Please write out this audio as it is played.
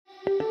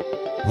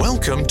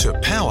Welcome to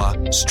Power,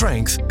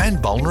 Strength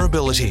and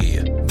Vulnerability,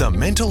 the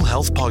Mental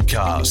Health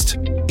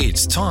Podcast.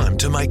 It's time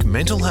to make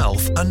mental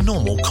health a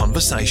normal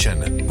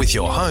conversation with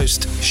your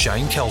host,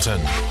 Shane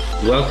Kelton.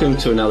 Welcome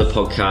to another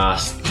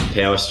podcast,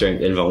 Power,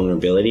 Strength and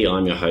Vulnerability.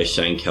 I'm your host,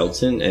 Shane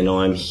Kelton, and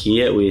I'm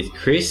here with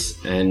Chris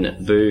and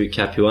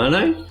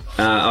Capuano.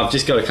 I've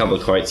just got a couple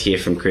of quotes here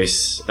from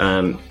Chris.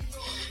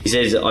 He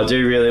says, I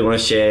do really want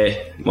to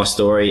share my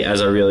story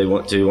as I really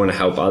want to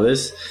help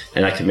others.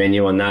 And I commend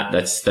you on that.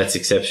 That's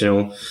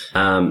exceptional.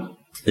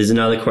 There's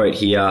another quote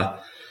here. I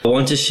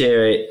want to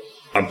share it.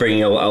 I'm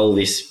bringing all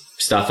this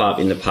stuff up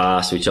in the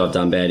past, which I've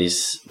done bad,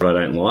 is what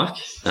I don't like.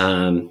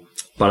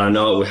 But I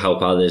know it will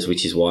help others,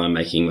 which is why I'm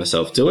making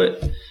myself do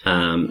it.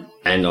 And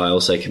I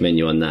also commend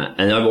you on that.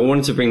 And I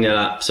wanted to bring that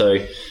up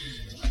so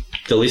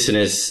the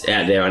listeners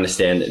out there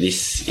understand that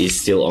this is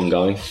still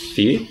ongoing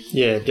for you.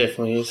 Yeah, it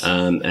definitely is.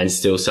 And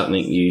still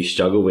something you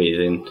struggle with.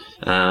 And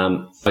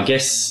I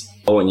guess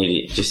I want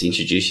you to just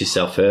introduce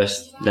yourself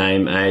first.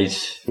 Name,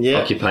 age,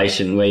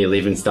 occupation, where you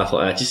live and stuff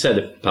like that. Just so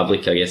the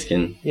public, I guess,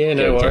 can... Yeah,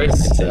 no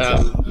worries.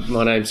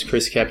 My name's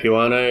Chris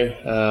Capuano.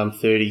 I'm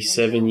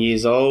 37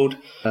 years old.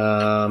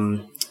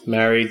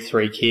 Married,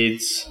 3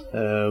 kids.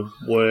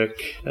 Work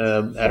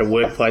at a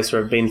workplace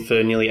where I've been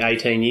for nearly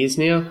 18 years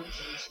now.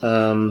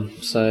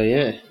 So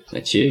yeah,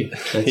 that's you.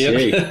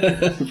 You.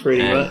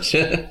 Pretty much.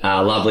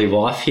 Our lovely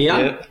wife here.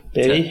 Yep.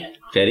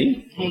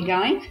 Betty. How you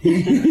going?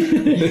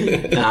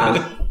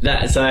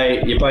 So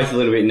you're both a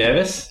little bit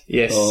nervous?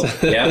 Yes.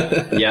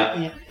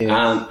 Yeah.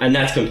 And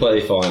that's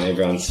completely fine.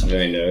 Everyone's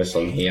very nervous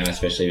on here,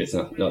 especially if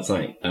it's not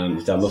something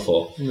we've done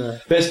before. No.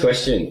 First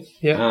question.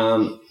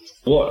 Yeah.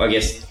 What, I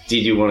guess,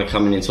 did you want to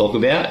come in and talk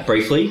about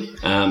briefly?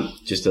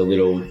 Just a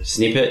little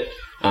snippet.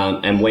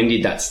 And when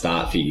did that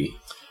start for you?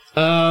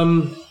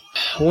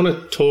 I want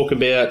to talk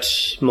about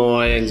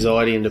my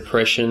anxiety and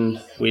depression,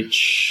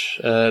 which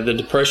the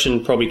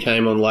depression probably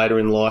came on later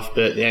in life,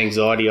 but the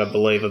anxiety, I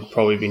believe, I've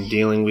probably been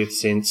dealing with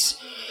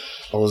since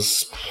I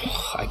was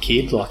a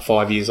kid, like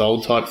 5 years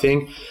old type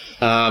thing.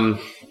 I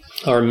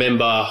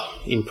remember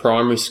in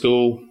primary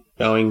school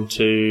going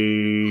to,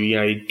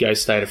 you'd go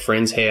stay at a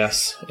friend's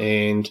house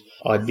and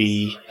I'd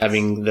be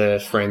having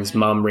the friend's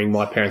mum ring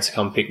my parents to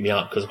come pick me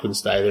up because I couldn't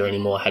stay there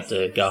anymore. I had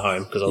to go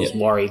home because I was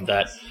worried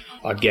that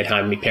I'd get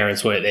home, my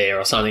parents weren't there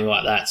or something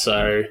like that.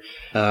 So,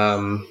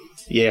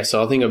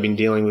 so I think I've been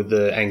dealing with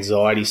the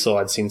anxiety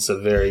side since a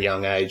very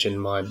young age,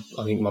 and I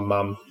think my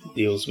mum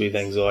deals with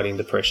anxiety and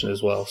depression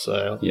as well.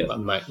 So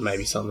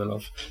maybe something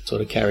I've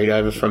sort of carried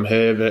over from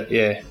her, but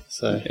yeah.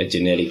 So a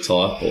genetic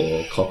type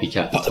or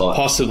copycat type?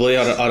 Possibly.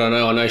 I don't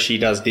know. I know she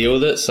does deal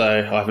with it, so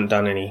I haven't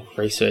done any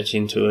research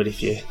into it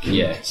if you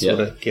can sort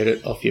of get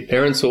it off your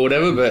parents or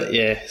whatever. But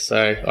yeah,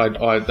 so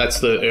I that's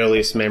the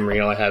earliest memory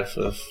I have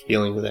of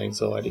dealing with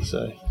anxiety.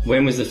 So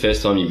when was the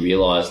first time you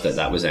realised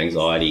that was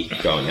anxiety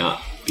growing up?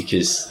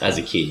 Because as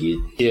a kid,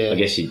 I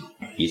guess you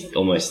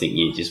almost think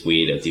you're just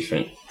weird or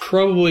different.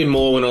 Probably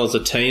more when I was a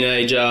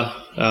teenager,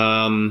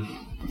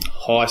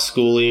 high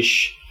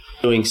school-ish,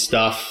 doing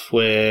stuff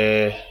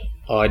where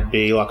I'd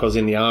be like I was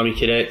in the Army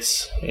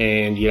Cadets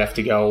and you'd have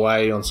to go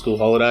away on school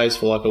holidays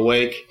for like a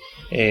week.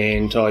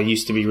 And I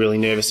used to be really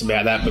nervous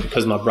about that, but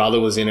because my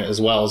brother was in it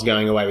as well, I was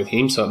going away with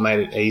him, so it made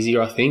it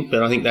easier, I think.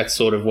 But I think that's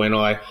sort of when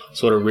I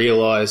sort of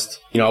realised,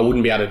 I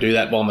wouldn't be able to do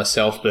that by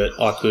myself, but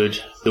I could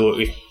do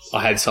it if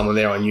I had someone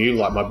there I knew,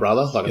 like my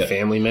brother, like a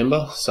family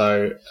member.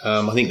 So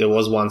I think there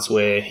was once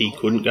where he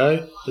couldn't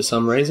go for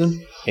some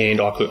reason,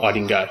 and I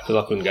didn't go because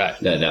I couldn't go.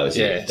 No, that was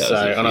it.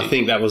 And I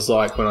think that was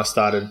like when I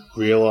started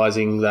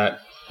realising that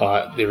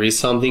there is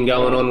something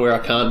going on where I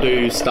can't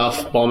do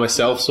stuff by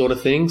myself, sort of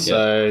thing.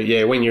 So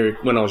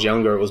when I was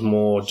younger, it was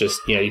more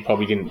just you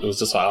probably didn't. It was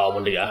just like I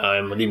wanted to go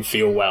home. I didn't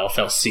feel well. I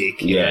felt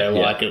sick.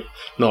 It,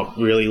 not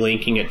really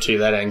linking it to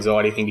that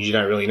anxiety thing because you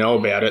don't really know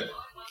about it.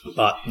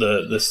 But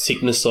the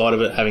sickness side of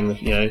it, having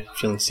the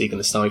feeling sick in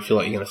the stomach, feel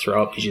like you're going to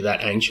throw up because you're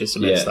that anxious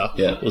about stuff.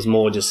 It was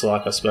more just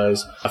like, I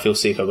suppose, I feel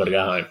sick, I've got to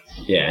go home.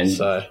 Yeah, and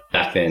so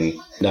back then,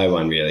 no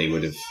one really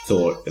would have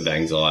thought of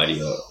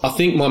anxiety. I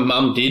think my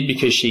mum did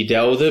because she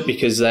dealt with it,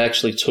 because they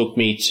actually took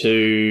me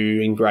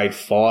in grade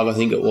 5, I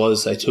think it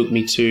was, they took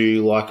me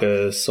to like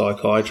a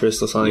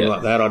psychiatrist or something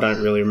like that. I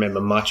don't really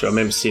remember much. I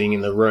remember sitting in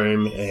the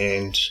room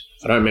and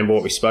I don't remember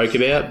what we spoke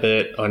about,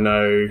 but I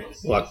know,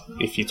 like,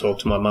 if you talk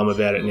to my mum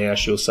about it now,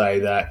 she'll say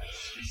that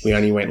we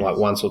only went like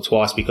once or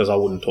twice because I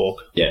wouldn't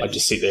talk. Yeah. I'd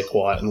just sit there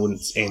quiet and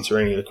wouldn't answer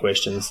any of the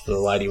questions the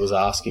lady was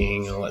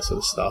asking and all that sort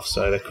of stuff.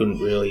 So they couldn't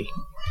really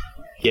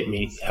get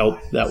me help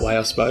that way,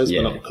 I suppose,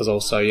 but not because I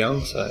was so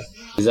young. So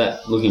is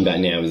that, looking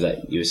back now, was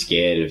that you were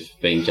scared of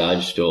being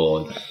judged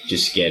or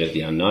just scared of the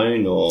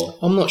unknown? Or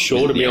I'm not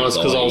sure, to be honest,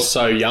 because I was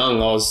so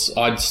young.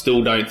 I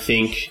still don't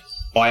think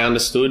I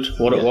understood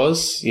what it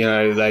was.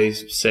 They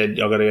said,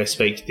 I've got to go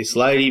speak to this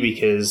lady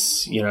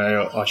because,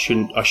 I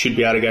should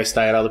be able to go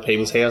stay at other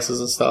people's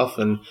houses and stuff.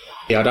 And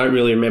I don't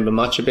really remember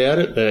much about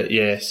it, but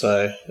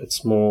so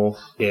it's more,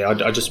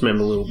 I just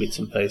remember little bits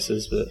and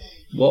pieces. But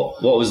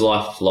what was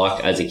life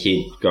like as a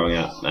kid growing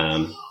up,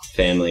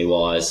 family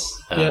wise,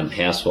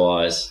 house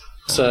wise?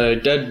 So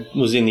Dad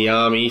was in the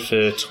army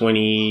for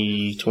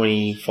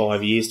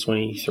 25 years,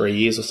 23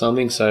 years or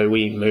something. So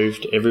we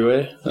moved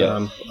everywhere.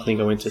 Yeah. I think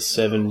I went to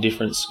 7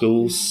 different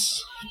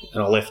schools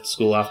and I left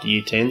school after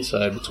year 10.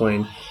 So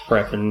between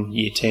prep and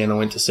year 10, I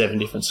went to 7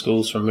 different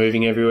schools from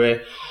moving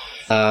everywhere.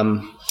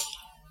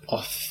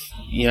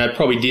 It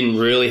probably didn't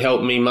really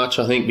help me much,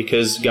 I think,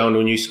 because going to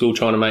a new school,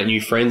 trying to make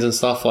new friends and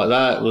stuff like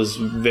that was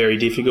very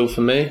difficult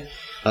for me.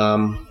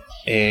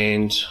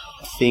 And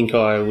I think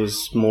I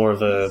was more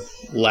of a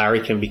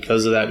larrikin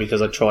because of that,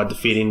 because I tried to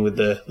fit in with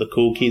the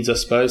cool kids, I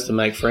suppose, to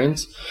make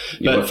friends.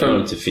 You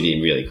wanted to fit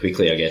in really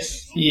quickly, I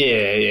guess.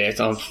 Yeah.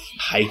 I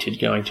hated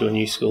going to a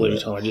new school every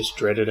time. I just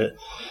dreaded it.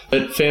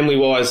 But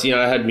family-wise,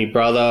 I had my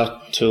brother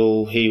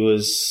till he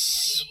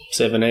was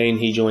 17.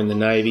 He joined the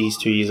Navy. He's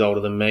 2 years older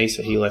than me,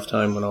 so he left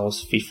home when I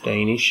was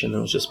 15-ish, and it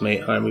was just me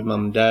at home with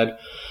Mum and Dad.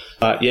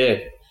 But, yeah,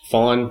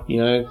 fine.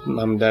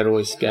 Mum and Dad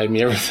always gave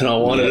me everything I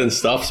wanted and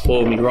stuff,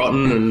 spoiled me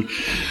rotten, and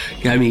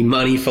gave me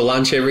money for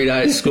lunch every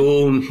day at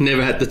school.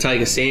 Never had to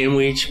take a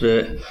sandwich,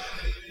 but,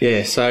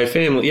 yeah, so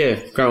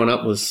family, growing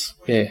up was,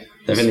 So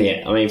what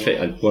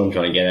I'm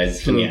trying to get at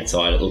is from the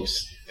outside, it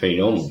looks pretty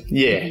normal.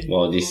 Yeah.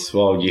 Why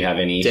would you have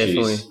any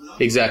issues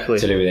exactly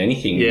to do with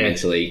anything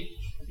mentally?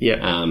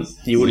 Yeah,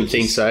 you wouldn't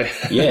think so.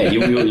 Yeah, you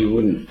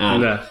wouldn't.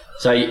 No.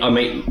 So,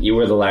 you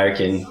were the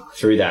larrikin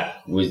through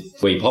that. Were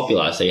you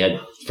popular? So you had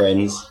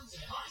friends,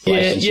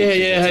 relationships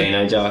as a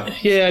teenager?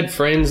 Yeah, I had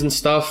friends and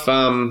stuff.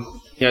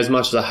 As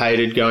much as I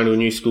hated going to a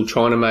new school,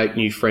 trying to make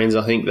new friends,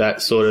 I think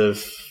that sort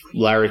of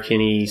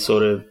larrikin-y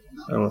sort of,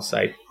 I don't want to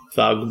say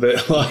thug,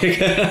 but like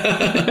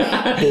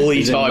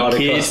bully type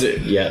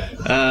kid. Yeah.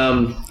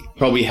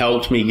 Probably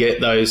helped me get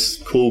those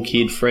cool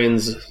kid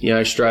friends,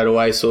 straight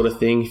away sort of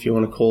thing, if you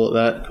want to call it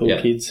that, cool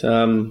kids.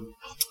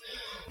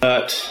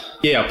 But,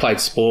 I played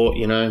sport,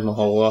 my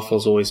whole life. I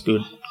was always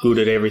good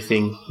at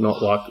everything,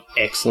 not like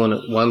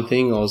excellent at one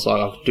thing. I was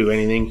like, I could do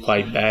anything,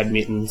 played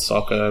badminton,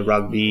 soccer,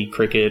 rugby,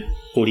 cricket,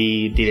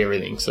 footy, did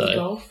everything.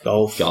 So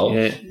golf.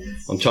 Yeah.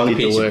 I'm trying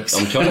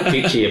to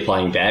picture you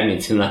playing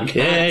badminton. I can't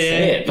see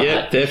it.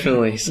 Yeah,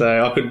 definitely. So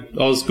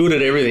I was good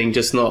at everything,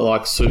 just not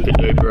like super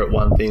duper at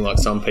one thing. Like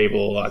some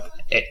people are like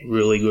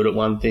really good at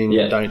one thing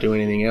and don't do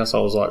anything else. I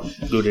was like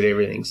good at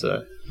everything.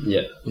 So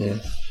yeah.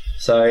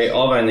 So I've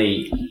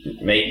only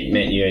met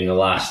you in the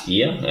last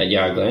year at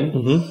Yarra Glen.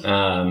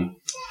 Mm-hmm.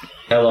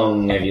 How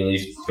long have you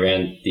lived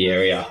around the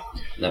area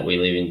that we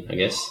live in, I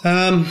guess?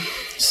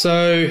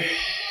 So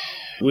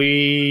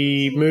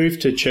we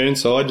moved to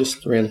Chirnside,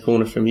 just around the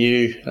corner from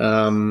you.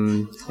 How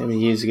many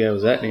years ago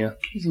was that now?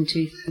 It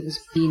was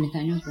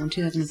Nathaniel was born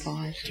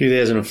 2005.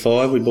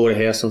 2005, we bought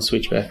a house on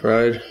Switchback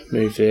Road.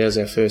 Moved there. It was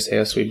our first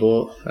house we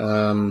bought.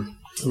 And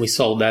we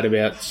sold that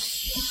about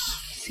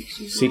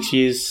 6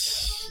 years.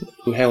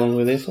 How long were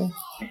we there for?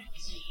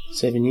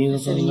 7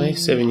 years or something,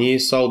 7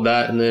 years. Sold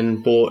that and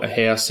then bought a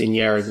house in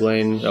Yarra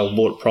Glen, or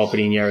bought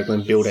property in Yarra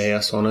Glen, built a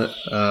house on it.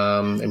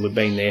 And we've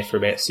been there for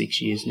about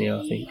 6 years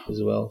now, I think,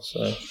 as well.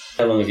 So,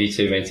 how long have you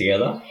two been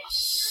together?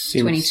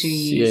 22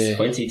 years. Yeah.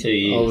 22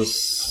 years. I was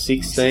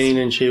 16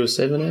 and she was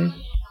 17.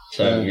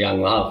 So,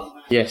 young love.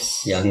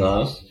 Yes. Young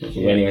love.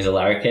 When he was a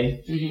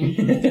larrikin.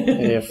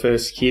 Mm-hmm. Had our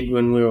first kid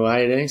when we were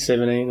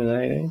 17 and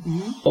 18.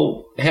 Mm-hmm.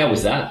 Oh, how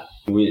was that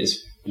with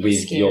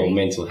your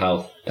mental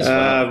health as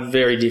well?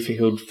 Very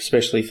difficult,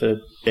 especially for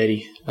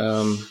Betty.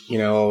 I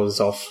was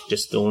off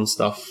just doing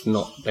stuff,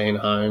 not being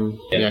home,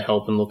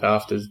 helping look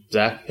after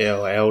Zach,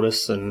 our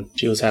eldest, and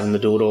she was having to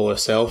do it all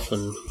herself.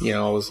 And,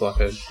 I was like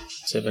a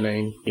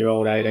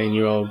 17-year-old,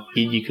 18-year-old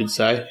kid, you could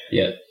say.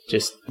 Yeah.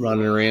 Just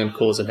running around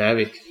causing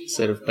havoc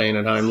instead of being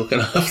at home looking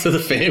after the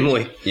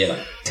family.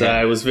 Yeah.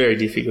 So it was very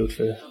difficult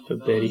for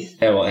Betty.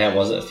 How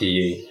was it for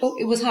you? Well,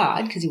 it was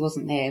hard because he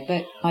wasn't there,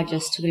 but I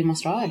just took it in my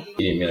stride.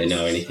 You didn't really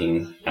know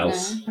anything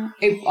else? No.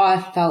 I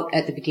felt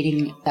at the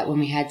beginning that when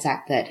we had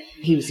Zach that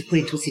he was put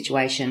into a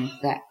situation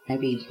that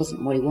maybe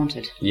wasn't what he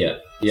wanted. Yeah.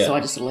 So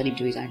I just sort of let him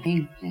do his own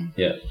thing.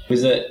 Yeah.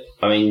 Was it,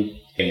 being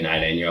an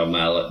 18-year-old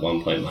male at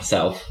one point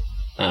myself,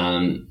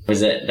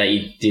 was it that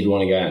you did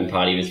want to go out and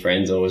party with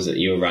friends, or was it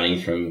you were running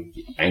from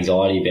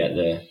anxiety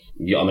about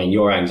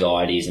your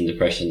anxieties and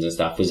depressions and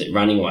stuff? Was it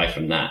running away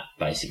from that,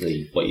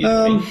 basically, what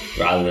you're doing,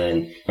 rather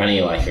than running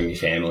away from your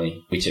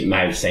family, which it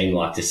may have seemed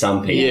like to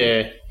some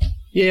people?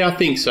 Yeah, I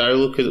think so.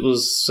 Look, it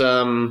was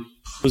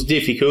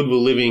difficult. We were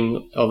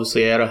living,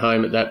 obviously, out of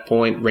home at that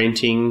point,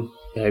 renting.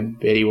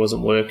 Betty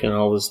wasn't working.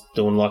 I was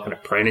doing like an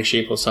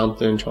apprenticeship or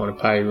something, trying to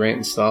pay rent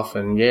and stuff.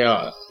 And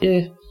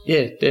definitely.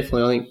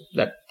 I think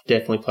that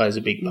definitely plays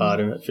a big part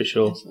in it for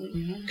sure.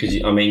 Because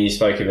you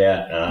spoke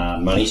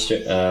about money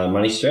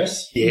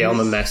stress. Yeah, I'm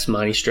a mass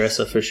money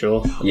stressor for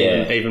sure.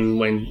 Yeah, even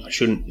when I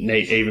should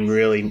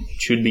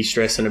be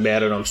stressing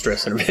about it, I'm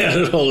stressing about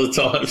it all the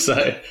time.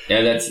 So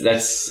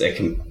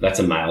that's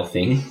a male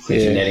thing.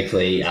 We're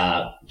genetically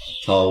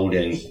told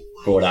and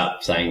brought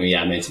up saying we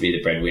are meant to be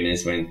the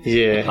breadwinners when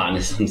our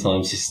partners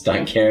sometimes just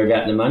don't care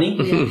about the money.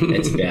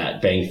 It's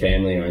about being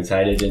family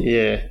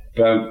orientated.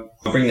 But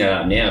I bring that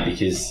up now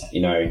because,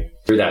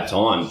 through that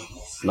time,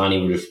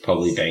 money would have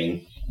probably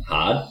been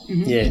hard.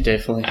 Mm-hmm. Yeah,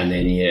 definitely. And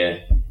then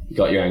you've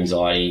got your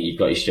anxiety, you've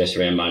got your stress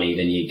around money,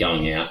 then you're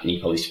going out and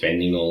you're probably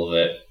spending all of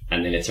it.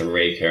 And then it's a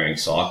recurring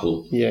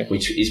cycle,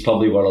 which is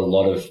probably what a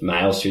lot of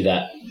males through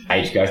that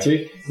age go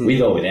through,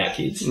 with or without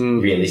kids,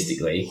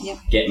 realistically. Yep.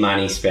 Get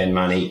money, spend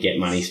money, get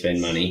money,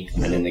 spend money,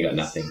 and then they got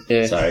nothing.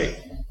 Yeah. So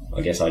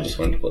I guess I just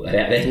wanted to put that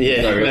out there.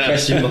 Yeah. No real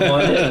question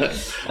behind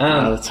it.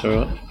 No, that's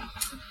all right.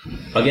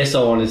 I guess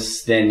I want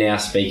to then now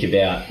speak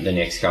about the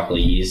next couple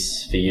of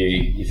years for you,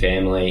 your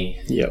family,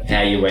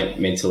 how you went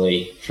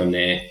mentally from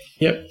there.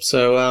 Yep.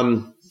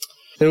 So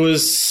there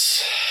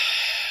was,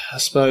 I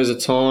suppose, a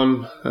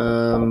time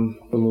when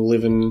we were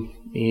living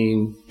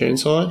in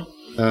Burnside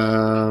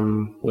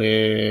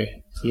where,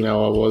 you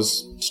know, I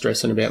was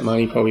stressing about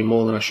money probably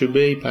more than I should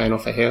be, paying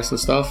off a house and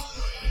stuff.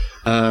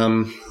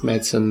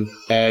 Made some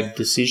bad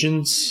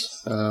decisions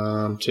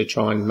to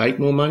try and make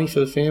more money for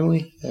the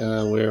family,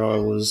 where I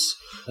was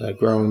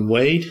growing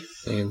weed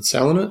and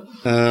selling it.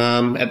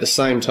 At the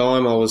same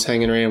time, I was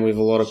hanging around with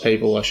a lot of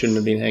people I shouldn't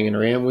have been hanging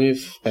around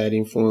with, bad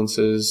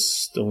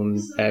influences,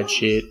 doing bad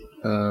shit.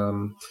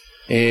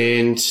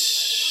 And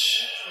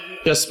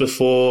just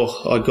before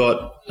I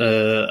got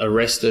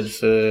arrested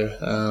for,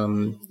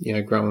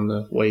 growing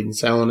the weed and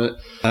selling it,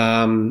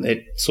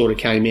 it sort of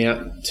came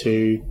out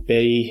to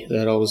Betty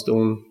that I was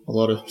doing a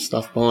lot of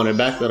stuff behind her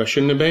back that I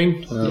shouldn't have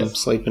been,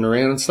 sleeping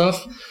around and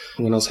stuff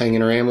when I was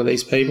hanging around with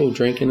these people,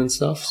 drinking and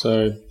stuff.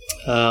 So,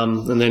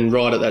 and then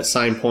right at that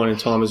same point in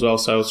time as well,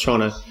 so I was trying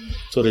to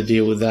sort of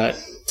deal with that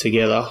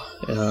together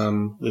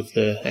with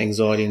the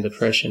anxiety and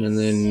depression, and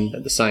then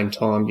at the same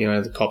time, you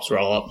know, the cops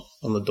roll up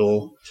on the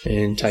door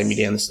and take me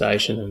down the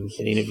station and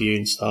get interviewed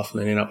and stuff,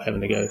 and then end up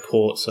having to go to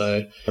court.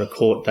 So got a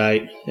court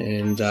date,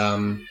 and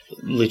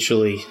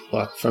literally,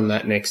 like, from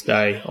that next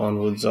day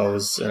onwards, I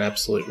was an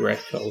absolute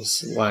wreck. I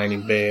was laying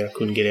in bed, I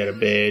couldn't get out of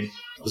bed.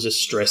 I was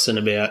just stressing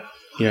about,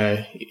 you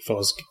know, if I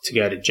was to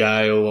go to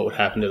jail, what would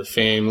happen to the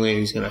family,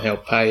 who's going to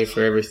help pay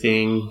for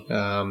everything.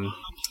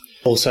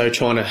 Also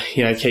trying to,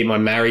 you know, keep my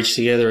marriage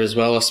together as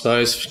well, I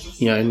suppose,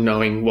 you know,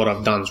 knowing what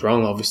I've done's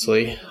wrong,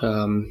 obviously.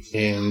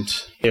 And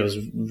it was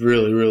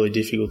really, really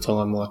difficult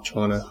time, like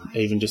trying to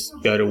even just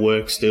go to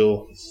work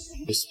still,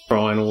 just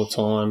crying all the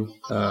time.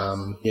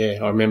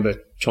 I remember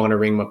trying to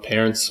ring my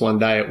parents one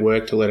day at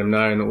work to let them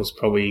know, and it was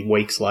probably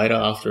weeks later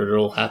after it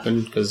all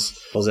happened, because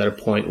I was at a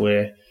point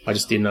where I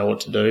just didn't know what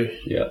to do.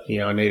 Yeah. You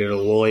know, I needed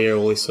a lawyer,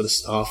 all this sort of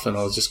stuff, and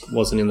I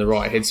wasn't in the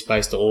right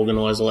headspace to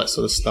organise all that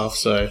sort of stuff.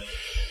 So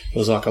it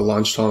was like a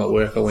lunchtime at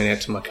work. I went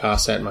out to my car,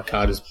 sat in my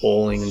car just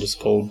bawling, and just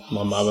called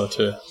my mother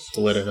to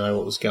let her know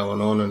what was going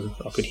on. And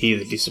I could hear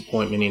the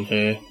disappointment in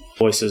her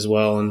voice as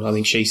well. And I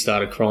think she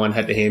started crying,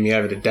 had to hand me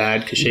over to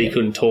Dad because she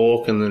couldn't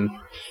talk. And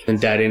then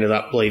Dad ended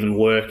up leaving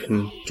work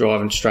and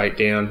driving straight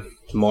down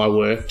to my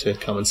work to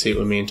come and sit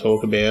with me and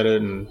talk about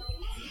it. And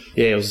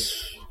it was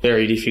a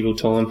very difficult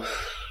time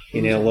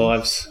in our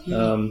lives.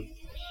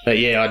 But I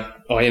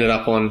ended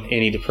up on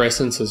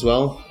antidepressants as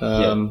well.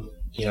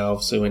 You know,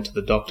 obviously went to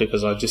the doctor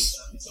because I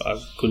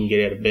couldn't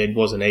get out of bed,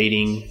 wasn't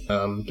eating,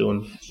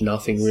 doing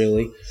nothing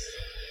really.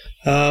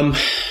 And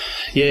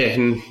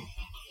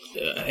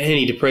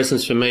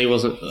antidepressants for me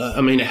wasn't,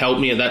 it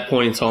helped me at that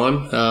point in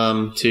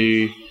time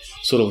to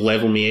sort of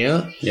level me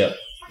out. Yeah.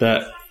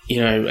 But, you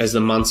know, as the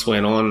months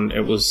went on,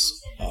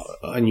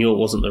 I knew it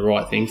wasn't the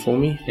right thing for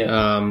me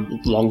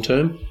long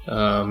term.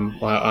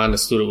 I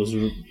understood it was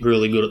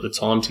really good at the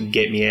time to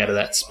get me out of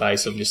that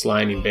space of just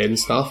laying in bed and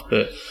stuff,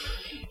 but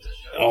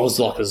I was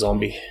like a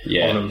zombie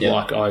on them. Yeah.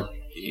 Like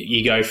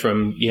you go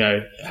from, you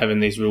know, having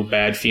these real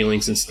bad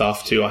feelings and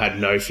stuff to I had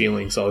no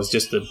feelings. I was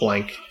just a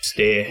blank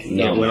stare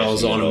when I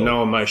was on them.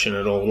 No emotion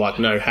at all. Like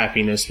no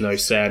happiness, no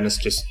sadness,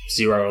 just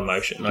zero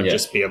emotion. I'd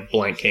just be a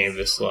blank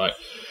canvas. Like,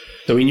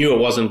 so we knew it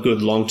wasn't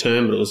good long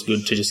term, but it was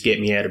good to just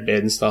get me out of bed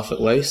and stuff at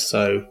least.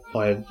 So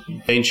I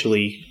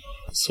eventually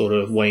sort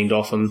of weaned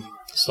off them,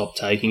 stopped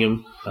taking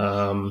them.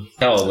 How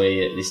old were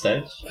you at this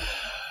stage?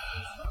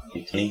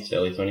 Mid-20s,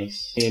 early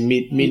 20s? Yeah,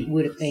 It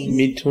would have been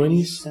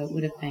mid-20s. So it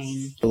would have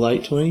been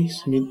late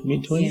 20s,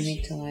 mid-20s? Yeah,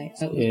 mid to late.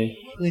 So it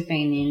would have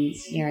been in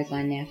Yarra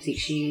Glen now for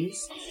 6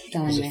 years,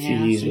 selling the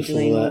house and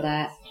doing all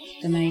that.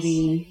 So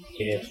maybe...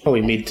 Yeah,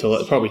 probably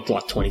probably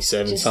like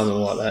 27, something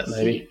like that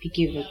maybe. If you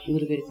give a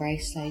little bit of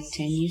grace, say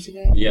 10 years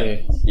ago.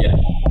 Yeah.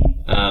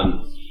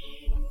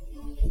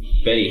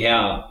 Betty,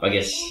 how, I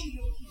guess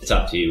it's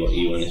up to you what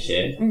you want to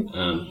share,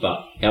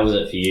 but how was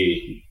it for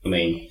you? I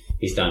mean,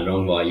 he's done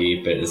wrong by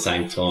you, but at the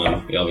same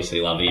time, we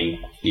obviously love him.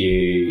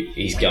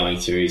 He's going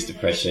through his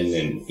depression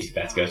and he's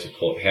about to go to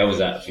court. How was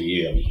that for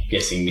you? I'm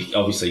guessing,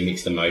 obviously,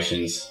 mixed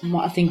emotions.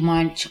 I think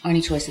my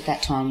only choice at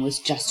that time was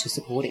just to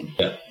support him.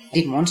 Yeah.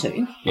 Didn't want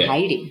to. I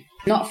hated him.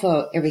 Not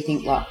for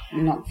everything, like,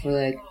 not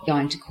for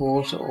going to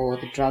court or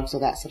the drugs or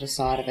that sort of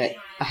side of it.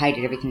 I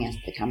hated everything else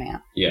that come out.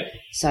 Yeah.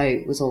 So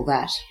it was all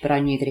that. But I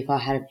knew that if I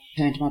had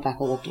turned my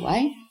back or walked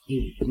away,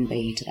 he wouldn't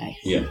be here today.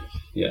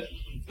 Yeah.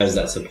 How's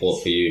that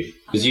support for you?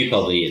 Because you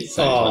probably at the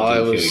same time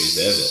didn't feel you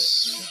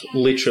deserved it.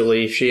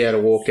 Literally, if she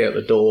had walked out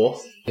the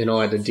door, and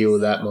I had to deal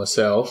with that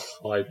myself,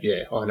 I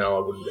know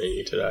I wouldn't be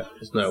here today.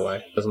 There's no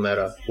way. Doesn't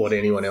matter what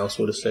anyone else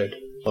would have said.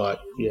 Like,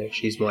 yeah,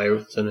 she's my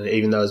everything. And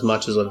even though as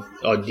much as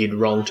I did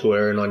wrong to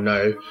her, and I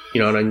know,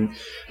 and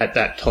at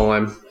that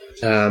time,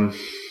 trying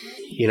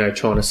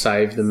to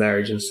save the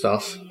marriage and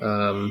stuff,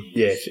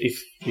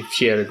 if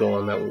she had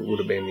gone, that would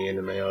have been the end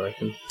of me, I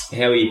reckon.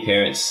 How were your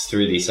parents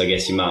through this? I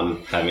guess your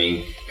mum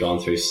having gone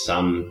through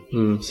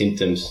some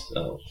symptoms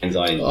of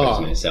anxiety and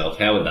depression herself.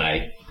 How were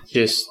they?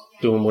 Just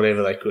doing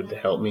whatever they could to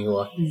help me.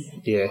 Like,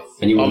 yeah.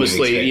 And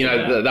obviously, they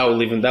were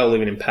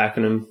living in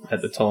Pakenham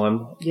at the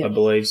time, I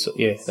believe. So,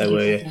 yeah, they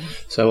were. Yeah.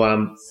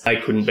 So they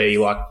couldn't be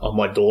like on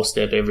my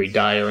doorstep every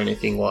day or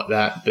anything like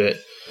that. But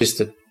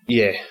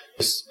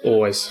just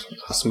always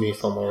ask me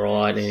if I'm all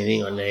right,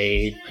 anything I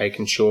need,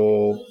 making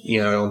sure,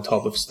 on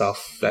top of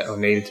stuff that I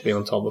needed to be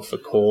on top of for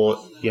court.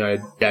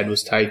 Dad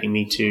was taking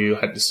me I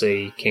had to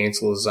see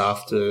counsellors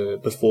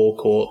before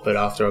court, but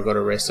after I got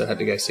arrested, I had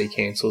to go see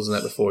counsellors and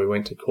that before we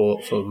went to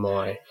court for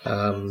my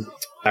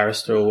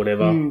barrister or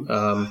whatever.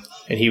 And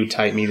he would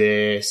take me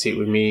there, sit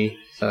with me.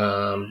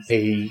 I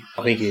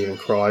think he even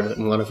cried at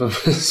one of them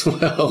as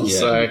well. Yeah.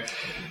 So,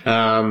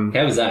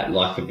 how was that?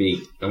 Like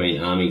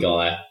army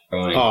guy?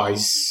 Right. Oh,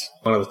 he's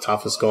one of the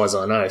toughest guys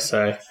I know.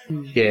 So,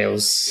 yeah, it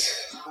was...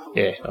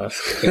 Yeah. It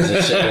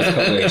was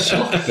probably a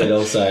shock, but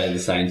also at the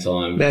same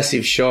time...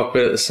 Massive shock,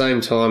 but at the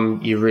same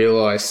time, you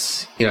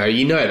realise,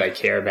 they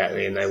care about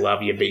you and they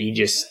love you, but you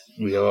just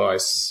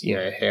realise,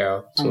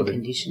 how sort of...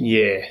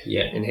 Yeah,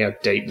 and how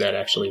deep that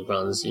actually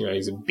runs.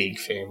 He's a big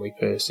family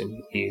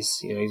person.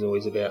 He's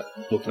always about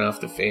looking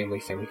after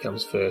family. Family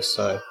comes first,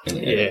 so... And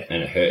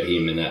it hurt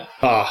him and that...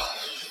 Oh,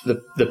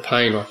 the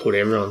pain I put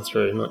everyone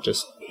through, not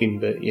just... him,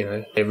 but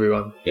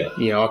everyone.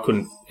 Yeah. I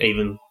couldn't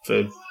even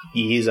for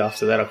years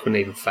after that. I couldn't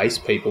even face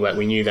people that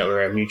we knew that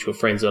were our mutual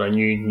friends that I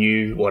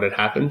knew what had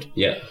happened.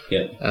 Yeah.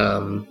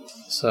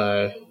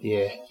 So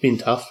yeah, it's been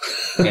tough.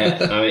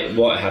 Yeah.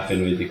 What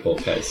happened with the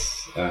court case?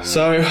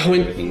 So I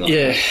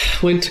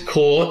went to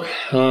court.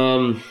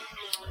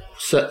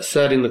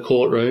 Sat in the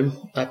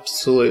courtroom,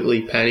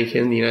 absolutely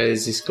panicking.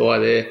 There's this guy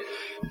there,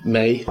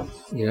 me.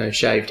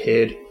 Shaved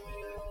head.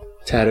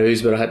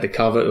 Tattoos, but I had to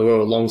cover it, or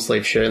a long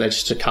sleeve shirt, and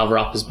just to cover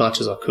up as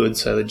much as I could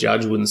so the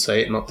judge wouldn't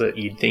see it. Not that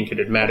you'd think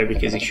it'd matter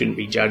because he shouldn't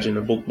be judging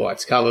a book by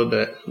its cover,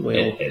 but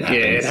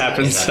it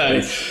happens.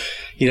 So,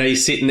 you're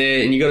sitting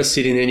there and you got to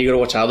sit in there and you got to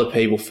watch other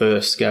people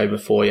first go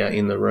before you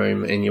in the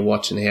room, and you're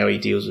watching how he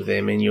deals with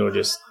them, and you're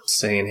just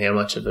seeing how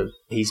much of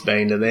he's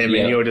been to them,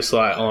 and you're just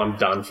like, I'm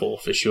done for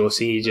sure.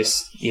 So you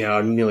just,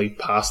 I nearly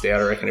passed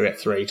out, I reckon, about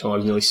 3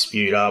 times, nearly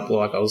spewed up.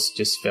 Like I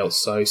felt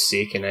so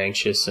sick and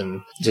anxious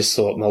and just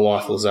thought my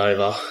life was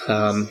over.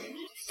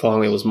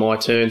 Finally, it was my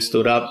turn,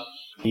 stood up.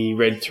 He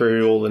read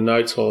through all the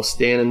notes while I was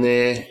standing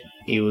there.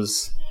 He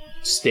was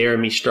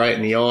staring me straight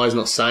in the eyes,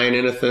 not saying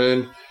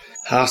anything.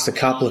 Asked a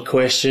couple of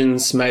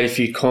questions, made a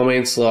few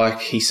comments like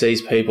he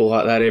sees people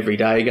like that every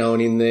day going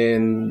in there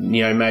and,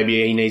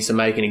 maybe he needs to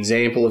make an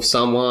example of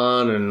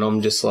someone, and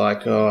I'm just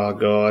like, oh,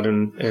 God.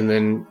 And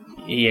then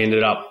he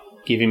ended up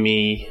giving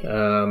me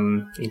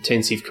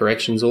intensive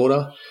corrections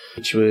order,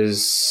 which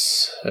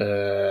was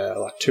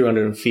like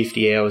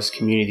 250 hours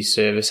community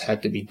service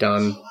had to be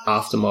done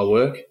after my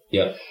work.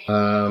 Yeah.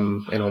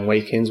 And on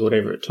weekends,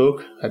 whatever it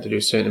took, had to do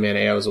a certain amount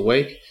of hours a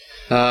week.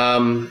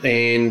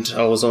 And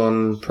I was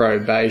on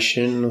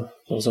probation.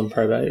 Is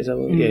that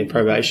what? Yeah,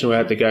 probation. We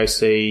had to go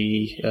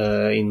see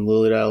in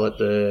Lilydale at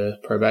the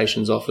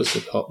probation's office,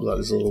 this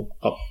little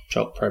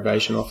pop-shop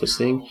probation office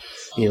thing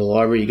near the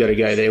library. You got to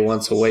go there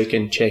once a week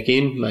and check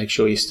in, make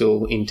sure you're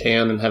still in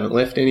town and haven't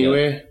left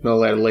anywhere. Yeah. Not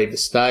allowed to leave the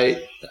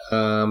state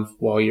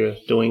while you're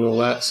doing all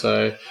that.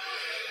 So it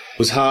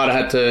was hard. I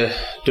had to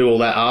do all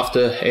that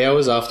after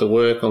hours, after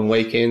work on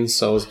weekends.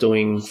 So I was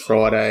doing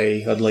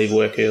Friday. I'd leave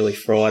work early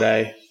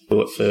Friday.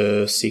 Do it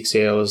for 6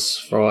 hours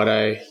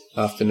Friday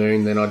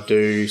afternoon, then I'd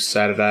do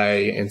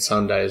Saturday and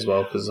Sunday as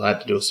well because I had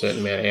to do a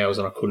certain amount of hours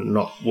and I couldn't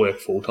not work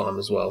full time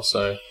as well.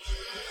 So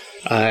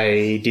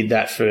I did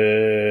that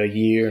for a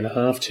year and a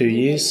half, 2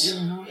 years.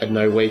 Had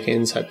no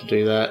weekends, had to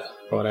do that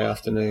Friday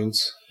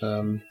afternoons.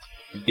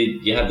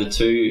 Did you have the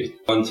 2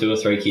 or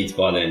 3 kids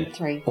by then?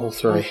 3. All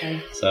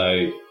 3.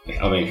 So,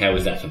 how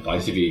was that for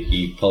both of you?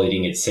 You probably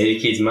didn't get to see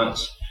the kids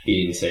much.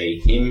 You didn't see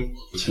him,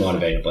 which might have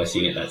been a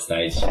blessing at that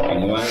stage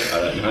anyway. I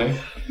don't know.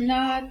 No,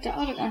 I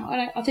don't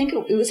know. I think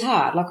it was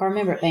hard. Like, I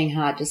remember it being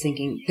hard just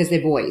thinking, because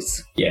they're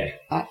boys. Yeah.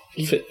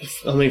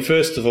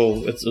 First of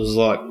all, it was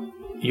like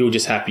you were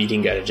just happy you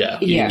didn't go to jail.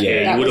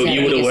 Yeah. You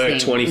would have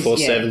worked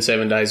 24/7,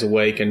 7 days a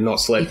week and not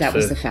slept that for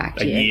was the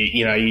fact, a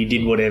year. You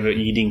did whatever.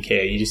 You didn't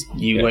care.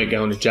 You weren't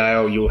going to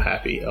jail. You were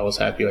happy. I was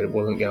happy I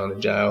wasn't going to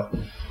jail.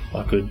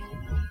 I could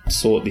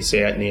sort this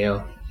out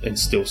now and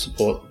still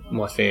support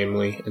my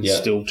family and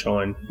still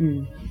try and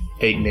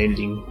eat and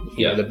ending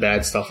the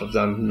bad stuff I've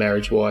done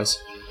marriage-wise.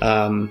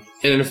 And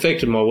it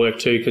affected my work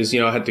too because,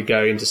 I had to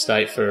go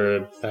interstate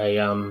for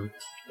a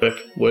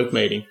work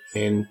meeting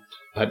and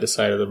I had to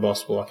say to the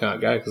boss, well, I can't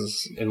go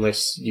because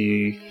unless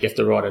you have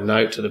to write a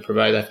note to the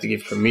purveyor, they have to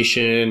give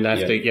permission, you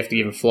have to give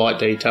them flight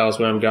details,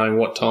 where I'm going,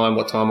 what time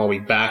I'll be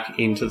back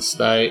into the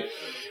state,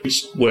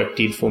 which work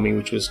did for me,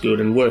 which was good.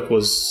 And work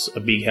was a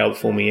big help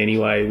for me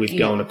anyway with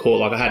going to court.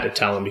 Like, I had to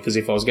tell them, because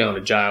if I was going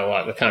to jail,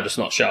 like, I can't just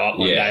not show up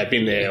one day. I'd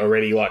been there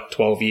already like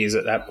 12 years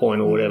at that point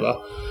or whatever.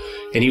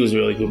 And he was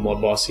really good, my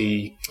boss.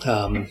 He,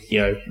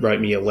 wrote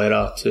me a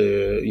letter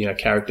to,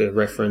 character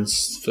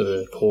reference for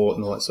the court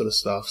and all that sort of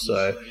stuff.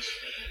 So,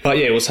 but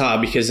yeah, it was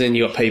hard because then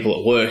you got people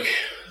at work,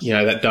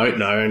 that don't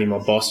know. Only my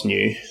boss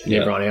knew, and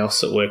everyone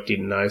else at work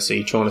didn't know. So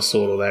you're trying to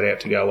sort all that out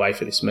to go away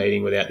for this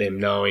meeting without them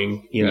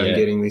knowing,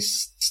 getting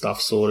this stuff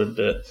sorted.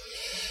 But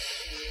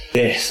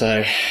yeah,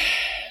 so,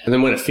 and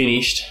then when it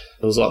finished,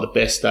 it was like the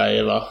best day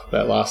ever.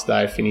 That last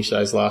day, I finished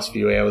those last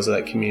few hours of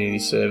that community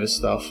service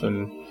stuff,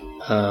 and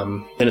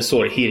then it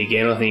sort of hit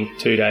again. I think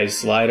 2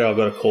 days later, I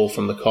got a call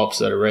from the cops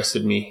that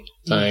arrested me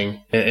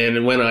saying,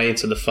 and when I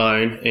answered the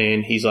phone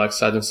and he's like,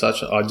 such and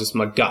such,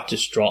 my gut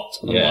just dropped.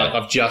 I'm like,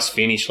 I've just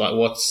finished. Like,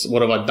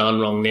 what have I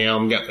done wrong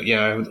now?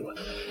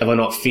 Have I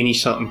not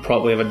finished something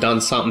properly? Have I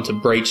done something to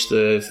breach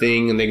the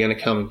thing and they're going to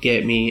come and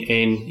get me?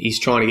 And he's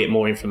trying to get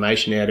more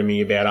information out of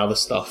me about other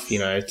stuff,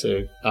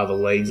 to other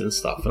leagues and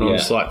stuff. And I'm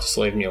just like, just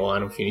leave me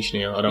alone. I'm finished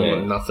now. I don't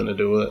want nothing to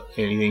do with it,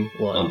 anything.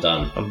 Like,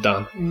 I'm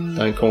done.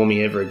 Don't call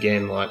me ever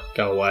again. Like,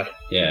 go away.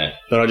 Yeah.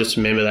 But I just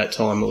remember that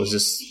time. It was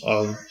just,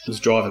 I was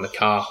driving the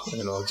car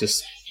and I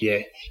just,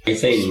 You can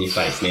see it in your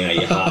face now.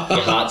 Your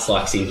heart's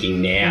like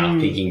sinking now,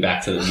 thinking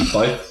back to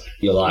both.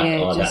 You're like,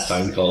 that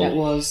phone call. That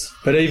was.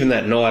 But even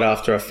that night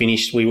after I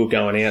finished, we were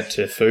going out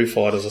to Foo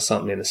Fighters or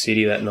something in the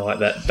city that night.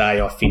 That day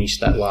I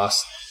finished that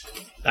last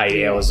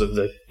 8 hours of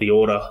the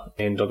order,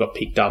 and I got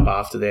picked up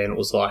after there, and it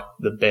was like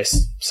the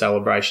best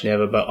celebration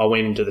ever. But I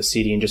went into the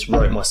city and just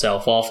wrote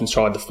myself off and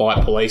tried to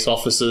fight police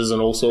officers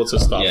and all sorts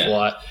of stuff.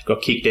 Like,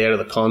 got kicked out of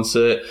the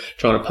concert,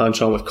 trying to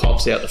punch on with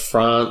cops out the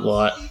front,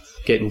 like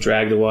getting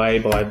dragged away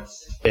by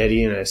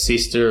Betty and her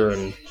sister,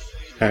 and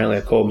apparently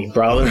I called me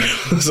brother.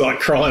 I was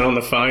like crying on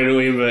the phone to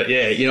him. But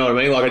yeah, you know what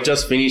I mean? Like, I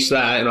just finished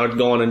that and I'd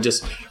gone and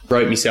just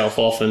wrote myself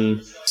off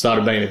and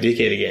started being a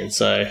dickhead again.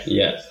 So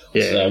yeah.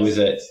 So was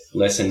it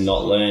lesson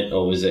not learnt,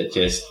 or was it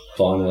just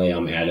finally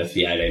I'm out of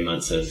the 18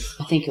 months of...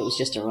 I think it was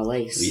just a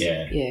release.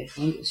 Yeah. Yeah, I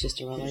think it was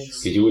just a release.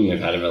 Because you wouldn't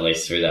have had a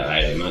release through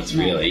that 18 months,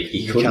 really.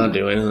 You can't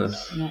do anything.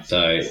 No.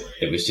 So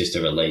it was just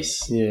a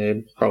release. Yeah,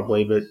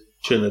 probably, but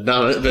shouldn't have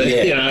done it.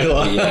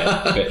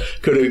 But,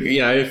 could have,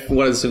 if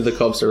once of the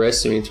cops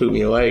arrested me and took me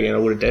away again, I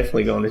would have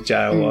definitely gone to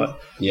jail.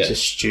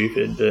 Just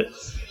stupid, but...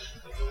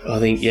 I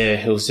think,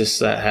 it was just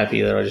that happy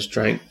that I just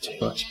drank too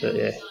much, but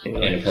anyway. And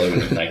it probably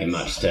wouldn't have taken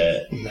much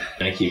to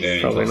make you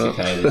very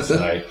intoxicated. Not.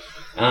 So,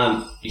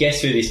 I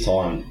guess through this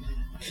time,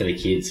 for the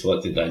kids,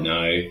 what did they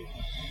know?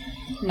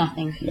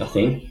 Nothing.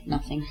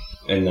 Nothing?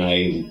 And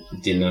they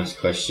didn't ask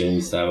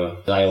questions? They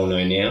all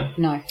know now?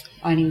 No,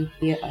 only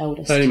the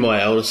eldest. Only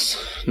my eldest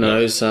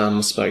knows.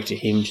 I spoke to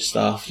him just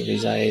after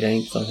his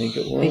 18th, I think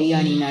it was. But he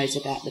only knows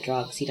about the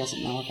drugs. He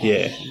doesn't know about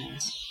anything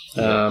else.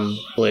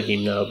 Let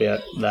him know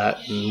about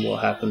that and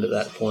what happened at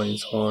that point in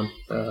time.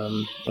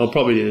 I'll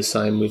probably do the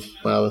same with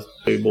my other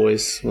two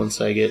boys once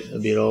they get a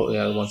bit old,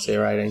 once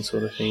they're 18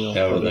 sort of thing.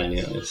 How old are they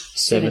now?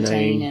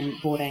 17 and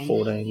 14.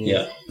 14,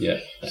 yeah.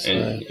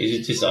 And is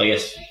it just, I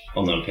guess,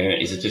 I'm not a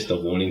parent, is it just a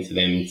warning to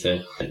them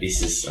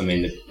this is,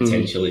 the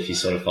potential if you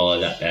sort of follow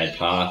that bad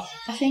path?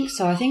 I think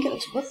so. I think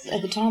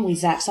at the time with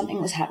Zach,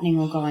 something was happening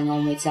or going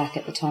on with Zach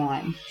at the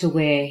time to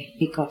where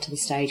it got to the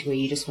stage where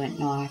you just went,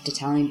 no, I have to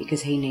tell him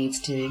because he needs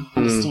to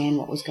understand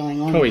what was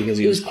going on. Probably because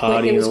he was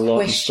partying a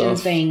lot and stuff. There was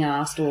questions being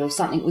asked or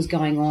something was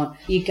going on.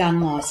 Your gun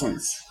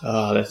licence.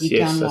 Oh, that's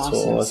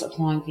what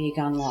applying for your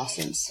gun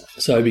licence.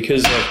 So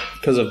because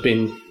I've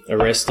been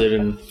arrested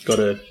and got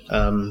a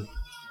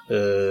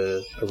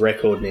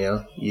record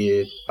now.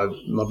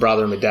 My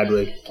brother and my dad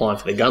were applying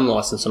for their gun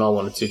licence, and I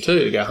wanted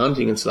to go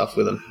hunting and stuff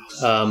with them.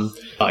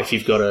 But if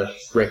you've got a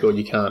record,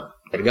 you can't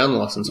get a gun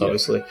licence,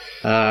 obviously.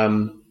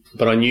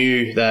 But I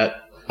knew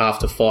that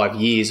after 5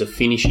 years of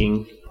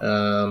finishing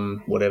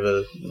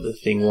whatever the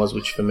thing was,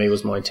 which for me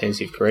was my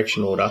intensive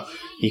correction order,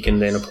 you can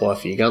then apply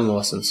for your gun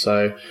licence.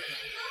 So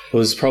it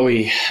was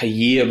probably a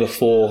year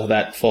before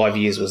that 5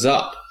 years was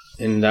up.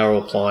 And they were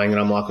all applying, and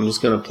I'm like, I'm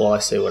just going to apply,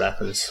 see what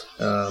happens.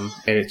 And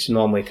it's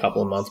normally a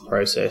couple of month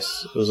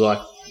process. It was like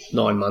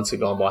 9 months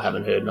had gone by, I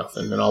haven't heard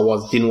nothing. And I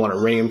didn't want to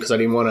ring him because I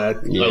didn't want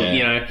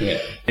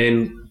to,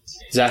 And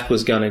Zach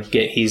was going to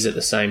get his at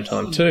the same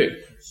time too.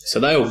 So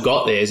they all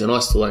got theirs, and I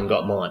still haven't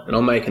got mine. And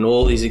I'm making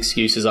all these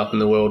excuses up in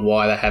the world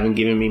why they haven't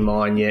given me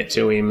mine yet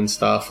to him and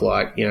stuff.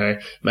 Like,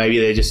 maybe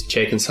they're just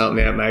checking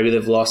something out. Maybe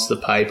they've lost the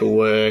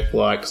paperwork,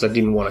 because I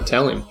didn't want to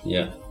tell him.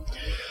 Yeah.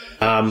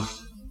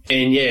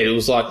 And it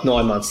was like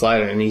 9 months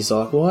later, and he's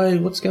like, "Why?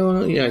 What's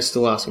going on?"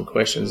 Still asking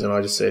questions, and I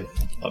just said,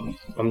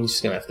 I'm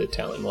just going to have to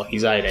tell him, like,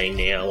 he's 18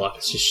 now, like,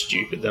 it's just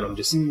stupid that I'm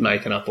just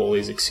making up all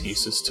these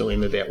excuses to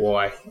him about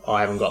why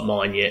I haven't got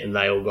mine yet and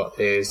they all got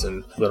theirs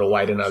and I've got to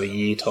wait another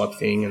year type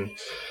thing. And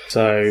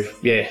so,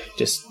 yeah,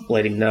 just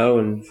let him know.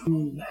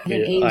 And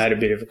I had a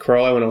bit of a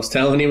cry when I was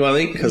telling him, I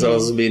think, because I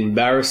was a bit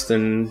embarrassed.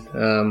 And,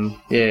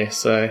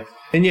 so...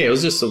 And yeah, it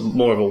was just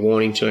more of a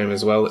warning to him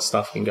as well that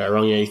stuff can go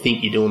wrong. You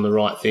think you're doing the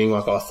right thing,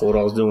 like I thought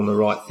I was doing the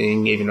right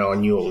thing, even though I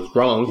knew it was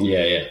wrong.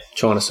 Yeah.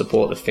 Trying to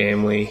support the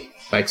family,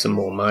 make some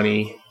more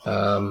money.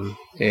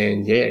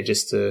 And yeah,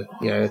 just to,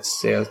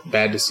 it's our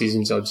bad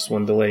decisions. I just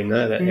wanted to let him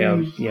know that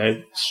how,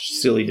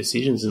 silly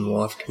decisions in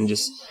life can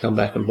just come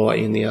back and bite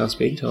you in the ass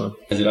big time.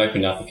 Has it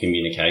opened up a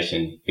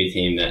communication with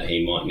him that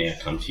he might now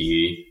come to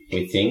you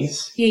with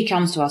things? Yeah, he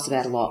comes to us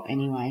about a lot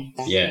anyway.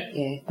 Yeah.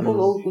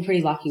 We're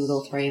pretty lucky with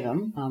all three of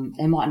them.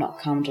 They might not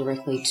come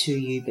directly to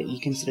you, but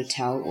you can sort of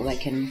tell, or they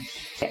can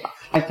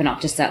open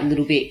up just that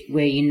little bit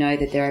where you know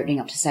that they're opening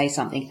up to say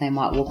something. They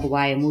might walk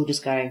away and we'll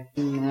just go,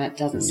 that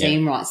doesn't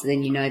seem right. So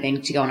then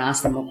then to go and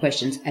ask them more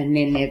questions, and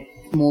then they're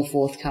more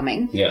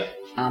forthcoming. Yeah.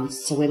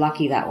 So we're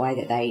lucky that way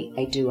that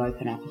they do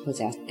open up,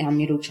 because our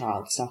middle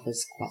child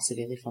suffers quite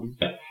severely from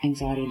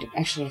anxiety. And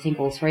actually, I think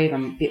all three of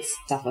them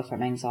suffer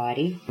from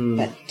anxiety,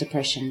 but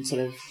depression,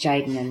 sort of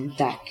Jaden and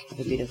Dak have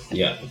a bit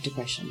of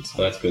depression. So.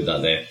 Well, that's good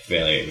that they're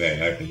very,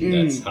 very open.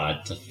 That's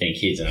hard to think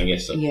kids, and I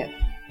guess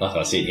like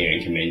I sit here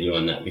and commend you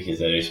on that,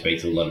 because I do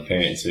speak to a lot of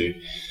parents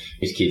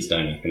whose kids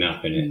don't open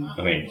up, and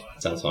I mean,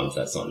 sometimes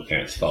that's not the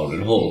parents' fault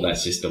at all.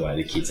 That's just the way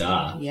the kids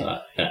are. Yep.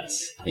 But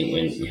that's, I think,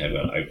 when you have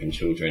open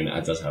children,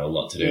 that does have a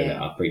lot to do with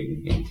their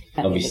upbringing.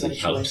 And obviously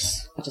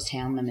helps. I just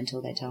hound them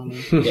until they tell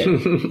me.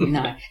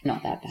 No,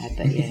 not that bad,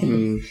 but yeah.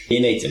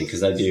 You need to,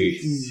 because they do.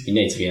 You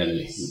need to be able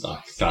to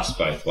trust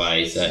both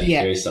ways. That if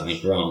there is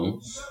something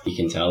wrong, you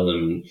can tell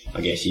them.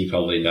 I guess you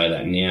probably know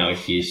that now.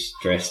 If you're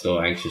stressed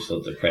or anxious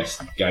or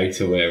depressed, go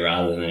to her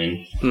rather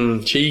than.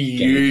 She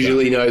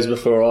usually knows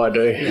before I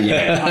do.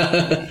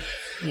 Yeah.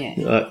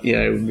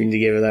 We've been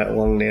together that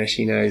long now.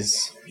 She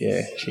knows,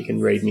 she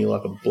can read me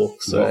like a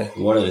book. So,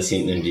 what are the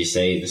symptoms you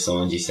see, the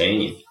signs you see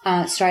in him?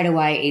 Straight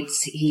away,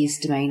 it's his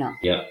demeanour.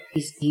 Yeah.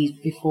 He's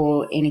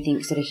before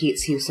anything sort of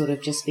hits, he'll sort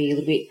of just be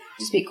a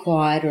bit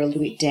quiet or a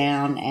little bit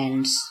down,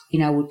 and,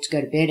 would go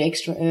to bed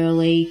extra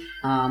early,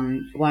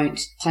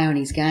 won't play on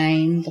his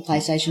game, the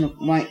PlayStation,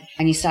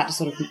 and you start to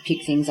sort of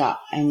pick things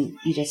up, and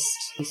you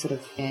sort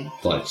of,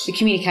 Floats. The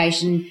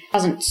communication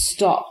doesn't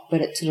stop,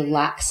 but it sort of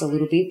lacks a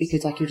little bit,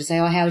 because like you'll just say,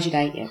 oh, how was your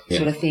day? Yeah,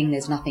 sort of thing,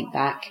 there's nothing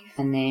back.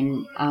 And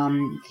then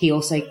he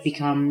also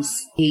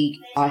becomes,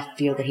 I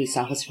feel that he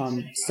suffers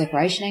from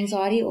separation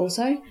anxiety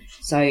also.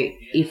 So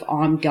if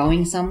I'm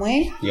going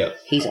somewhere,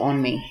 he's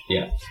on me.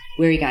 Yeah.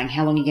 Where are you going?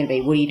 How long are you going to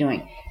be? What are you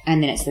doing?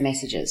 And then it's the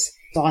messages.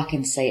 So I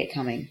can see it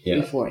coming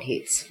before it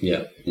hits.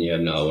 Yeah. You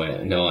have no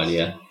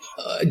idea.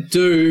 I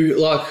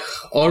do,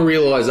 I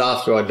realise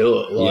after I do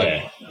it,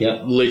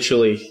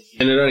 literally.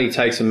 And it only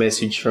takes a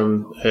message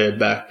from her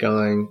back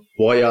going,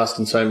 why are you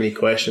asking so many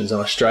questions? And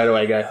I straight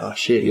away go, oh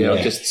shit,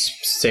 I've just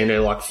sent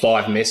her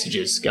 5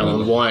 messages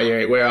going,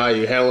 where are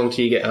you? How long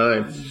till you get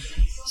home?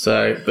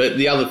 So, but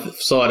the other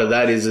side of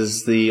that is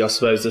I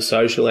suppose the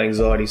social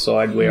anxiety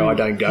side, where I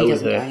don't go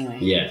with her. Anyway.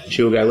 Yeah.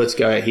 She'll go, let's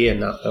go out here.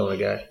 No, I don't want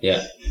to go.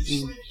 Yeah.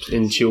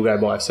 And she'll go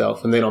by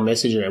herself. And then I'll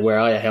message her, where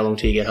are you? How long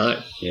till you get home?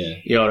 Yeah.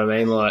 You know what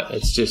I mean?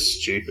 It's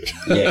just stupid.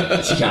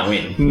 Yeah, she can't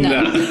win.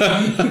 No.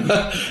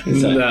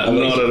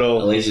 Not at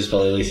all. Alicia's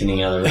probably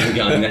listening out of the room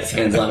going, that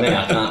sounds like me.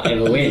 I can't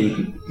ever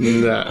win.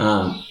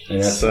 No.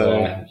 And that's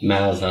why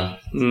males are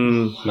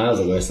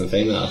worse than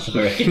females,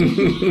 I reckon.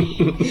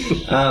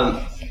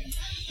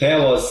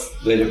 How was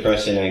the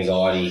depression,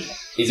 anxiety?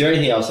 Is there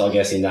anything else, I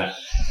guess, in that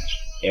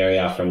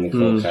area from the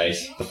court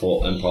case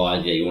before and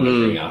prior that you want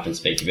to bring up and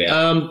speak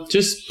about?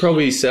 Just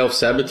probably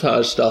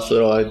self-sabotage stuff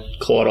that I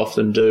quite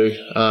often do.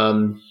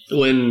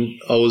 When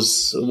I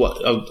was,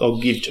 I'll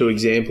give 2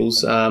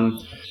 examples. I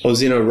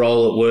was in a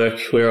role at work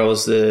where I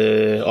was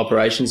the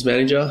operations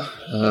manager,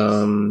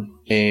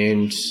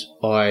 and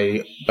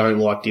I don't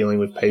like dealing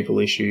with people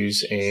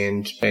issues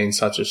and being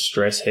such a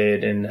stress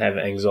head and have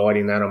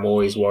anxiety in that. I'm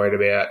always worried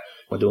about,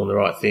 am I doing the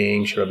right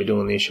thing? Should I be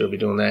doing this? Should I be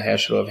doing that? How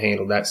should I have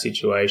handled that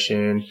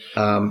situation?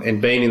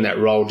 And being in that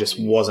role just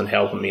wasn't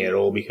helping me at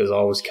all, because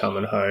I was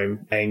coming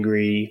home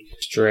angry,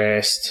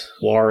 stressed,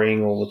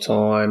 worrying all the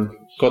time.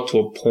 Got to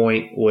a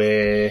point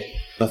where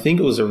I think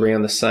it was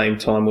around the same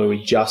time where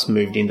we just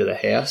moved into the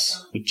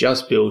house. We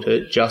just built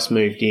it, just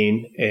moved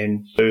in,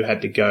 and Boo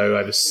had to go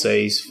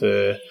overseas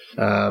for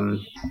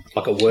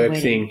a work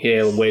thing.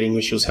 Yeah, a wedding,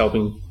 where she was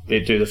helping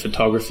do the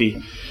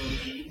photography.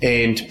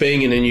 And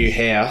being in a new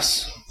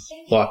house,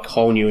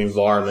 whole new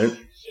environment,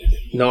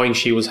 knowing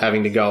she was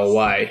having to go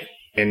away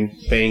and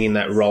being in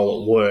that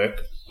role at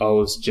work, I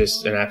was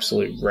just an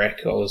absolute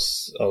wreck. I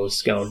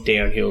was going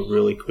downhill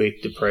really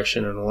quick,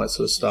 depression and all that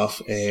sort of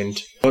stuff, and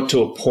got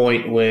to a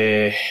point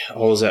where I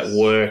was at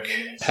work,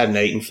 hadn't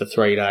eaten for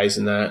 3 days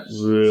and that,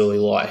 really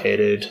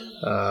lightheaded.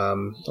 I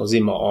was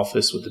in my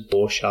office with the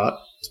door shut,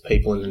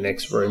 people in the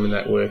next room and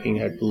that working,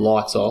 had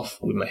lights off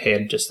with my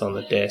head just on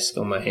the desk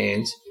on my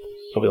hands,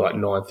 probably like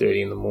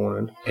 9:30 in the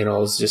morning. And I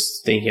was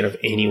just thinking of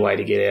any way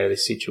to get out of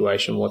this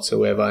situation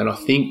whatsoever. And I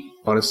think,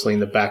 honestly, in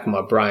the back of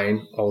my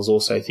brain, I was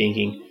also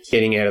thinking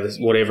getting out of this,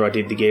 whatever I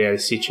did to get out of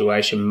the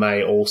situation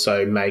may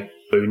also make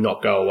Boo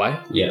not go away.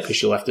 Yeah. Because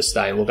she'll have to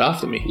stay and look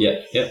after me.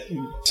 Yeah.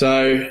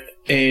 So,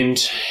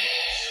 and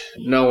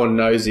no one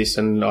knows this,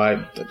 and I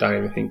don't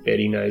even think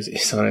Betty knows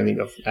this. I don't think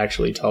I've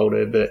actually told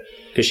her, but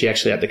because she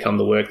actually had to come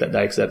to work that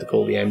day because I had to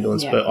call the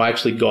ambulance. Yeah. But I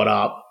actually got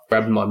up,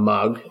 grabbed my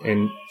mug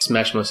and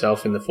smashed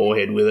myself in the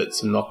forehead with it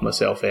to knock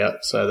myself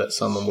out so that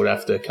someone would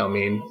have to come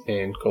in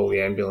and call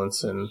the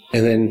ambulance. And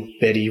then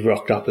Betty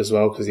rocked up as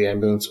well because the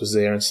ambulance was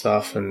there and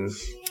stuff. And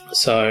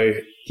so...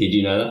 Did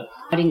you know that?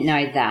 I didn't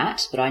know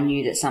that, but I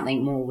knew that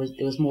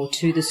there was more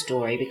to the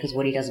story, because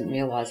what he doesn't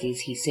realise is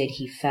he said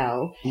he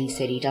fell, and he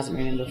said he doesn't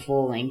remember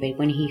falling, but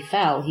when he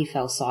fell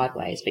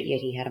sideways, but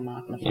yet he had a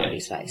mark on the front of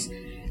his face.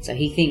 So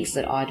he thinks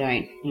that I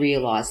don't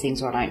realise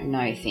things or I don't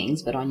know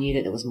things, but I knew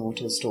that there was more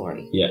to the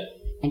story. Yeah.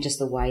 And just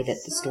the way that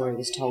the story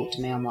was told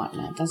to me, I'm like,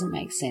 no, it doesn't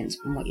make sense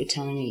from what you're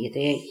telling me. You're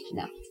there.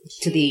 No.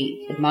 To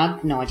the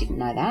mug, no, I didn't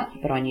know that,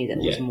 but I knew that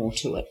there was more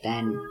to it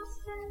than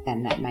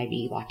that.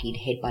 Maybe like he'd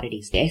headbutted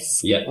his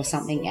desk or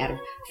something out of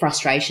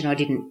frustration. I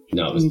didn't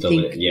think.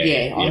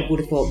 I would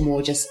have thought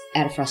more just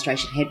out of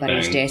frustration, headbutted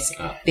his desk.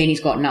 Then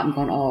he's gotten up and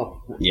gone, oh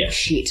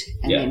shit,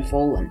 and then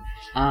fallen.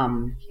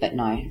 But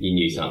no, you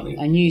knew something.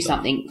 I knew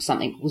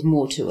something was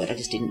more to it. I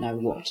just didn't know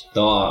what.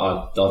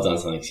 I've done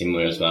something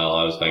similar as well.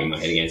 I was banging my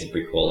head against a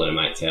brick wall at a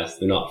mate's house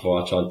the night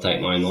before I tried to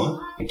take my own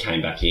life, and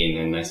came back in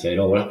and they said,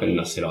 oh, what happened?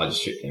 And I said, I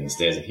just tripped down the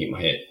stairs and hit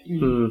my head.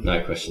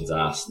 No questions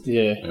asked.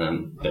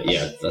 But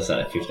that's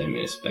at 15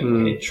 minutes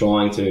banging my head,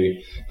 trying to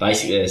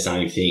basically the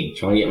same thing,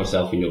 trying to get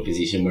myself into a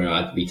position where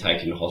I had to be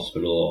taken to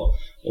hospital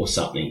or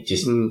something,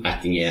 just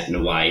acting out in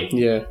a way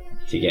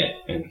to get,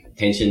 and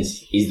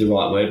attention's is the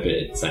right word, but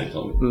at the same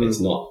time it's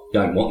not, you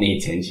don't want the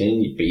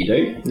attention, but you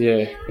do.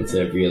 It's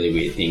a really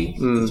weird thing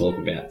to talk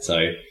about. So,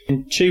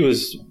 and she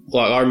was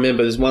like, I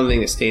remember there's one thing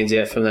that stands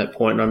out from that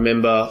point, and I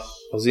remember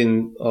I was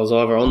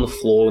either on the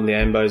floor and the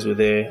ambos were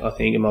there, I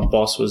think, and my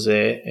boss was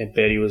there and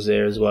Betty was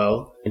there as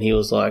well. And he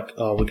was like,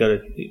 oh, we got to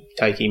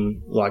take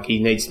him, like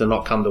he needs to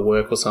not come to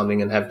work or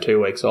something and have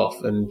 2 weeks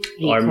off. And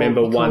I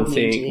remember one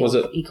thing,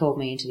 he called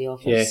me into the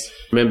office. Yeah.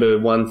 I remember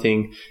one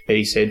thing that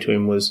he said to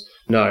him was,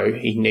 no,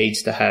 he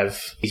needs to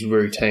have his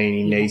routine.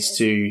 He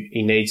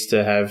needs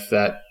to have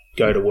that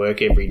go to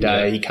work every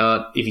day. He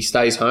can't, if he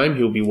stays home,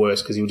 he'll be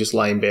worse because he'll just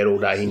lay in bed all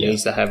day. He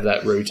needs to have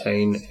that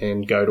routine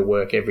and go to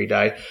work every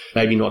day.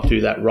 Maybe not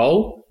do that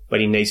role,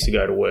 but he needs to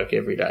go to work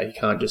every day. He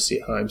can't just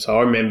sit home. So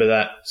I remember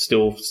that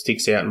still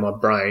sticks out in my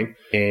brain,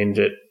 and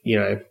it,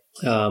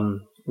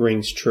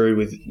 rings true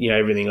with,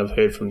 everything I've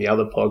heard from the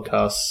other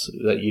podcasts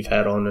that you've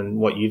had on and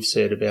what you've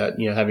said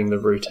about, having the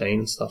routine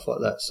and stuff like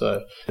that.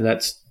 So, and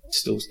that's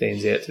still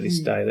stands out to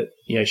this day that,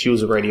 she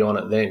was already on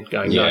it then,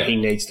 going, no, he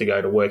needs to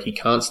go to work. He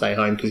can't stay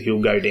home because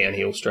he'll go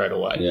downhill straight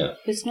away. Yeah.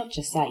 But it's not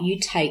just that. You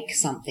take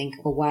something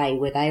away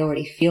where they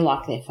already feel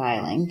like they're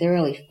failing. They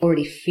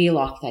already feel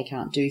like they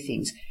can't do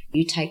things.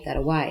 You take that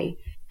away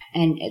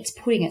and it's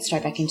putting it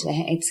straight back into their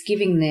hand. It's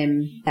giving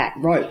them that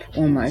rope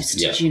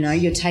almost. Yeah.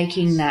 You're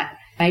taking that,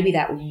 maybe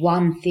that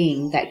one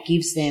thing that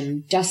gives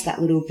them just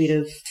that little bit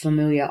of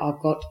familiar,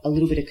 I've got a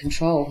little bit of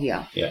control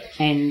here. Yeah.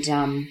 And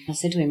I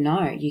said to him,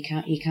 no, you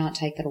can't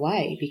take that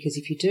away, because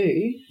if you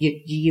do,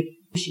 you're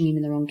pushing him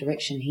in the wrong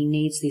direction. He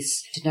needs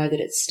this to know that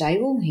it's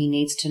stable. He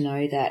needs to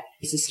know that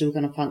this is still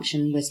going to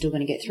function. We're still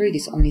going to get through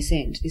this on this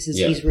end. This is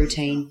his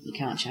routine. You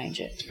can't change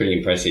it. It's pretty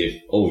impressive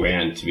all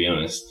round, to be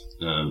honest,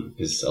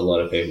 because a lot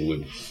of people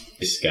would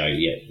just go,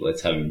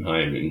 let's have him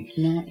home, and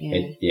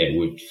it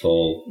would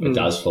fall. It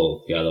does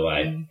fall the other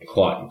way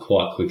quite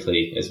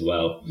quickly as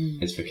well.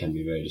 It can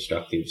be very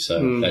destructive.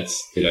 So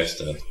that's kudos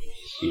to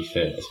you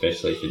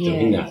especially for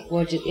doing that.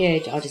 Well, I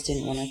just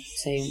didn't want to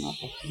see him.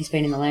 He's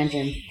been in the lounge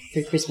room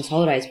through Christmas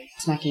holidays,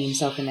 smacking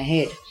himself in the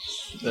head.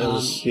 I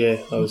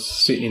was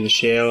sitting in the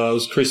shower. It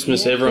was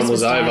Christmas. Everyone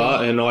was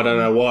over, and I don't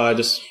know why. I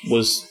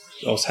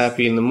was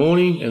happy in the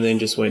morning and then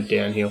just went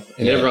downhill.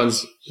 And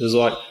there's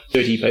like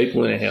 30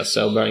 people in our house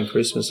celebrating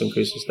Christmas on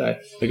Christmas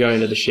Day. I go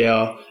into the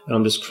shower and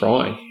I'm just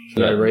crying for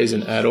no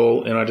reason at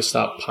all, and I just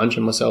start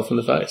punching myself in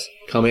the face.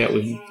 Come out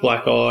with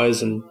black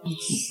eyes and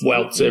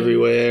welts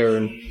everywhere,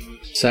 and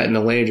sat in the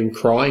lounge room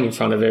crying in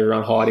front of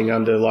everyone, hiding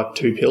under like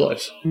 2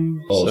 pillows.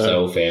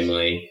 Also,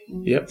 family.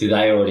 Yep. Do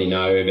they already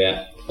know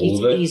about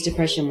all of it? His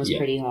depression was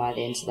pretty high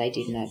then, so they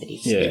did know that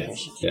he's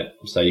depression. Yeah.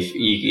 So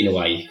you, in a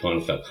way, you kind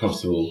of felt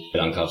comfortable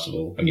but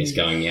uncomfortable, I guess,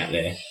 going out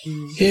there.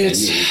 Yeah,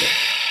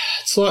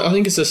 it's like, I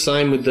think it's the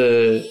same with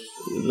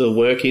the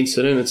work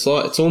incident. It's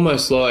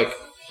almost like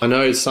I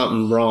know there's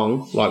something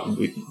wrong, like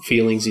with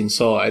feelings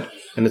inside,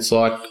 and it's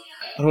like,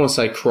 I don't want to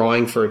say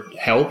crying for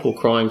help or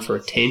crying for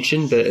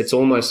attention, but it's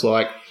almost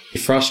like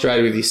you're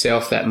frustrated with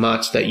yourself that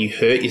much that you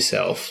hurt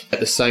yourself. At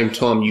the same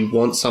time, you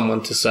want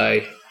someone to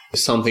say,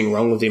 there's something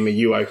wrong with him. Are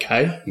you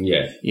okay?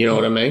 Yeah. You know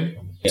what I mean?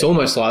 It's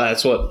almost like that.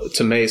 That's what,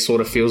 to me, it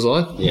sort of feels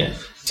like. Yeah.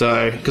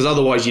 So, because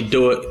otherwise you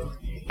do it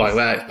like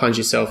that, punch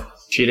yourself,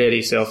 shit out of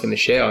yourself in the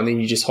shower, and then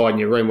you just hide in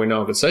your room where no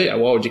one can see you.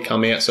 Why would you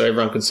come out so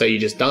everyone can see you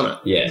just done it?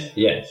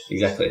 Yeah,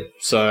 exactly.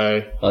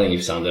 So I think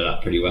you've summed it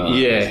up pretty well.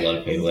 Yeah. There's a lot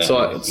of people out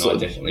there, and I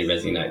definitely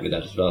resonate with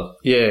that as well.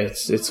 Yeah,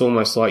 it's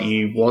almost like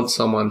you want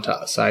someone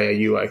to say, are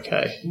you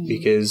okay?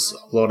 Because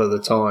a lot of the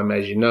time,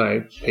 as you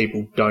know,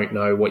 people don't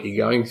know what you're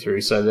going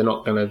through, so they're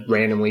not going to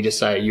randomly just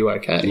say, are you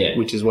okay?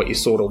 Which is what you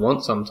sort of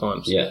want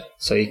sometimes. Yeah.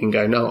 So you can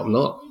go, no, I'm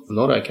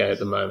not okay at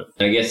the moment.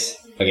 I guess,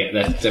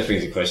 that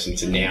brings a question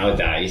to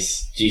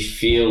nowadays. Do you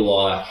feel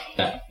like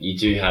that you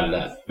do have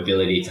that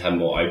ability to have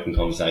more open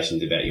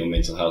conversations about your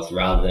mental health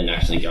rather than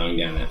actually going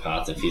down that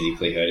path of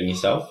physically hurting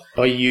yourself?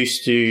 I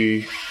used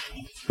to,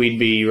 we'd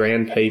be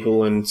around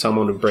people and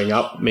someone would bring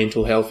up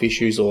mental health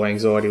issues or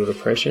anxiety or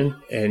depression,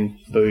 and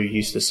Boo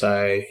used to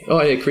say,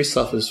 oh yeah, Chris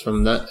suffers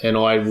from that, and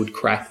I would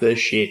crack the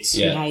shits.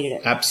 Yeah. She hated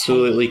it.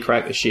 Absolutely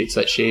crack the shits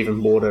that she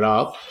even brought it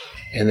up.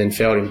 And then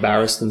felt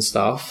embarrassed and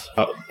stuff.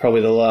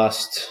 Probably the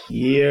last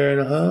year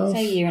and a half.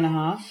 Say a year and a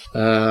half.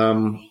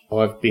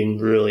 I've been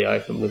really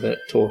open with it,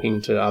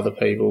 talking to other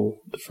people,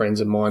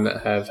 friends of mine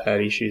that have had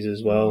issues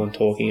as well, and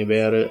talking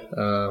about it,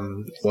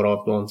 what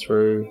I've gone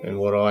through and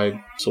what I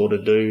sort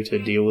of do to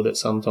deal with it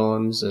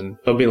sometimes. And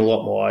I've been a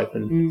lot more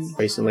open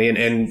recently.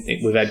 And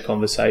we've had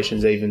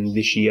conversations even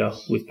this year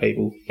with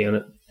people down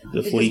at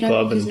the footy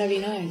club, because nobody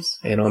knows,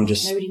 and I'm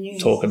just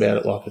talk about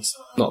it like it's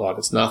not like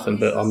it's nothing,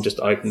 but I'm just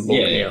open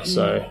book now.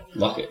 So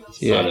like it's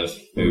part of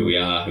who we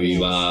are, who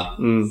you are,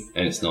 and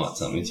it's not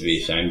something to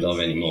be ashamed of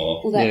anymore.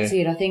 Well, that's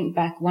it. I think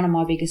back, one of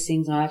my biggest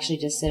things, and I actually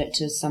just said it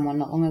to someone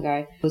not long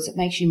ago, was it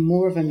makes you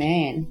more of a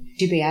man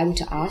to be able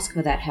to ask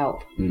for that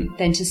help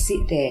than to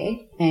sit there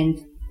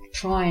and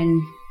try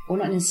and, or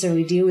not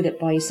necessarily deal with it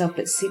by yourself,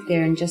 but sit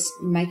there and just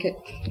make it,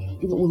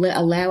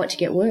 allow it to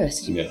get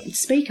worse. Yeah.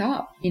 Speak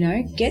up,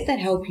 get that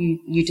help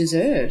you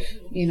deserve.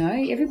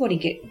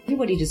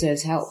 Everybody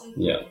deserves help.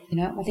 Yeah.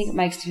 I think it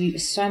makes you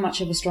so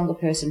much of a stronger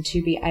person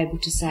to be able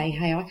to say,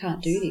 hey, I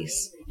can't do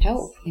this.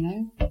 Help,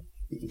 I'm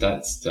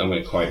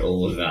going to quote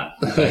all of that,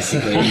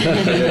 basically,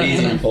 because it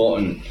is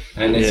important.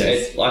 And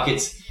it's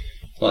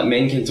like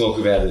men can talk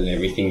about it and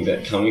everything,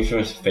 but coming from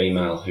a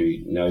female who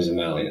knows a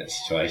male in that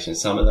situation,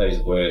 some of those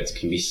words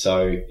can be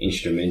so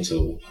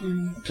instrumental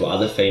to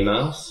other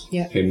females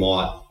who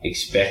might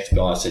expect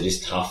guys to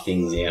just tough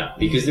things out,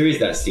 because there is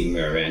that stigma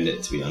around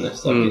it, to be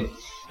honest.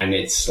 And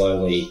it's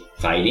slowly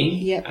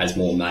fading as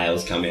more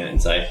males come out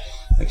and say,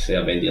 actually,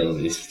 I've been dealing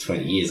with this for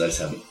 20 years, I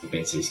just haven't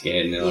been too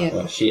scared. And they're like,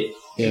 oh, shit.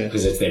 Yeah.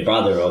 Because it's their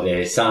brother or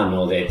their son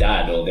or their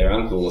dad or their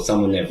uncle or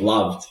someone they've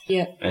loved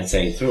and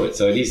seeing through it.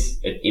 So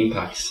it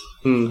impacts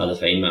other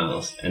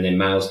females, and then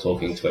males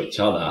talking to each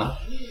other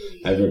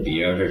over a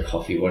beer, over a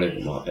coffee, whatever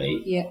it might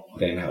be,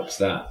 then helps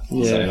that.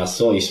 Yeah. So, and I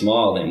saw you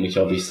smile then, which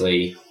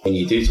obviously when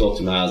you do talk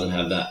to males and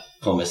have that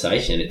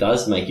conversation, it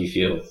does make you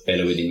feel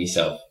better within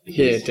yourself.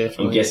 Yeah,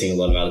 definitely. I'm guessing a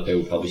lot of other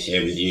people probably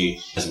share with you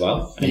as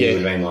well. And you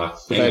would have been like,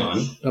 hang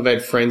on. I've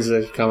had friends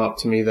that have come up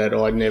to me that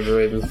I'd never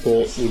even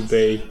thought would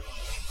be,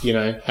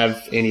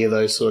 have any of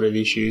those sort of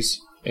issues,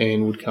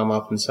 and would come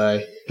up and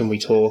say, can we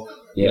talk?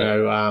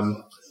 Yeah.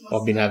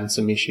 I've been having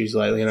some issues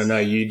lately, and I know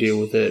you deal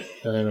with it,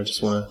 and I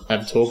just want to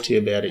have a talk to you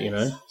about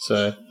it,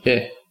 So,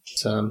 yeah.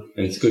 And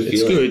it's good feeling.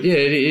 It's good. Yeah,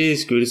 it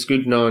is good. It's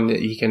good knowing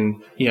that you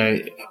can,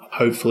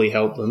 hopefully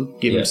help them,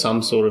 give them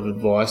some sort of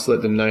advice,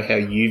 let them know how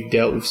you've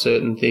dealt with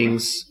certain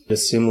things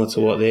that's similar to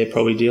what they're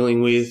probably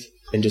dealing with,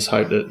 and just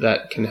hope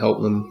that can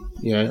help them,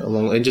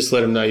 along, and just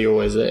let them know you're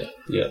always there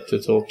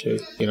to talk to.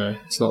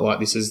 It's not like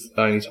this is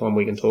the only time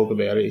we can talk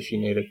about it. If you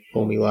need to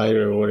call me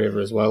later or whatever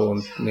as well,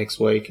 or next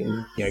week,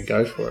 and,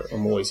 go for it.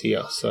 I'm always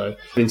here. So,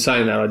 in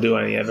saying that, I do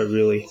only have a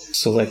really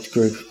select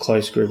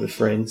close group of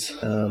friends.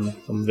 I'm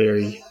a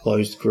very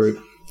closed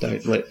group.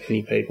 Don't let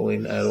any people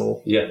in at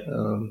all. Yeah.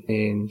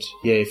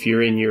 If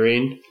you're in, you're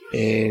in.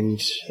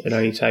 And it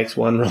only takes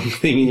one wrong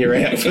thing and you're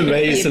out for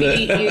me, isn't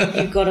it?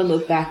 You've got to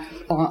look back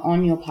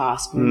on your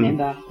past and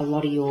remember a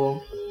lot of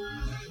your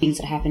things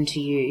that happened to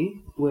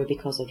you were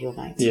because of your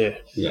mates. Yeah.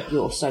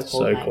 Your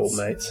so-called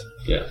mates.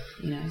 Yeah.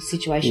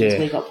 Situations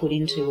we got put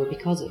into were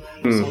because of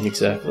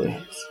exactly.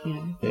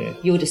 Mates,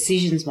 Your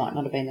decisions might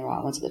not have been the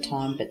right ones at the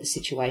time, but the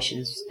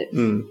situations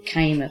that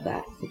came of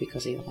that were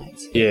because of your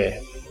mates. Yeah.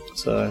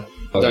 So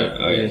I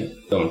don't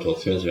want to talk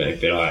too much about it,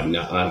 but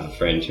I have a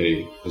friend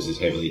who was just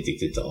heavily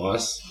addicted to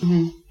ice.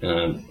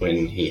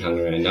 When he hung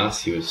around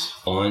us, he was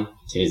fine.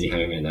 As soon as he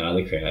hung around that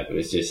other crowd,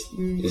 it's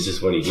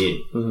just what he did.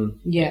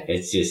 Yeah.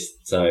 It's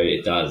just, so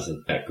it does.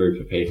 That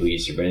group of people you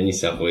surround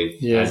yourself with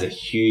has a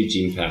huge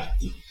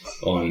impact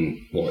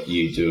on what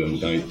you do and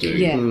don't do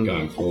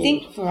going forward. I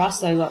think for us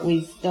though, like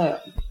with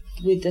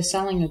the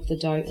selling of the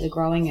dope, the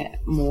growing it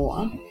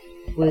more,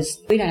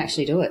 was we don't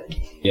actually do it.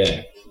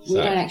 Yeah. We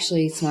don't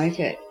actually smoke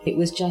it. It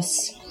was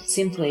just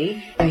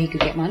simply so he could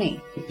get money.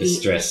 The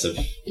stress of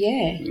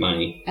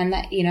money. And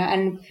that,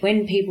 and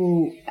when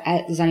people,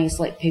 there's only a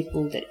select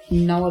people that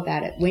know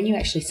about it, when you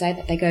actually say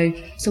that, they go,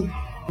 so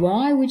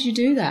why would you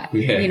do that?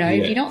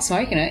 If you're not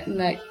smoking it,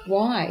 like,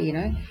 why?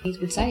 He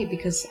would say,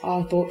 because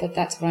I thought that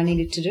that's what I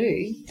needed to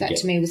do. That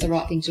to me was the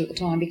right thing to do at the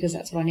time, because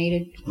that's what I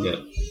needed. Yeah.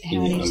 How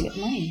I needed to get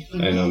the money.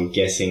 And I'm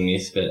guessing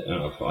this, but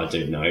I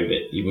do know,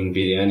 but you wouldn't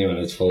be the only one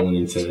that's fallen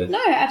into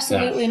No,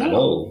 absolutely not. At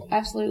all.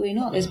 Absolutely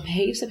not. There's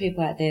heaps of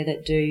people out there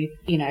that do,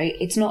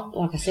 it's not,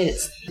 like I said,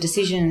 it's a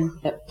decision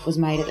that was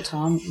made at the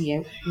time,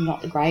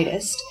 not the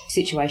greatest. The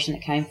situation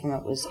that came from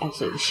it was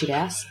absolutely shit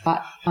house.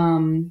 But,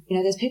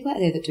 there's people out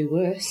there that do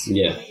worse.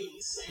 Yeah.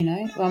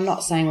 Well, I'm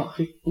not saying what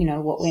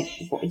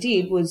we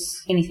did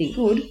was anything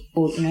good,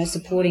 or,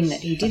 supporting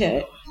that he did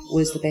it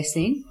was the best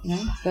thing,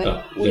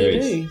 But what do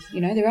you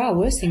do? There are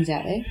worse things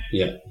out there.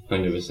 Yeah,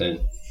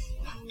 100%.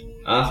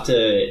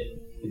 After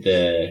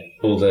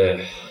all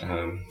the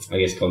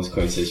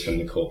consequences from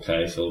the court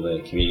case, all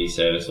the community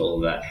service, all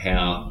of that,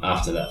 how,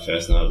 after that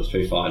first night with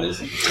Foo Fighters,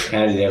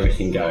 how did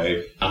everything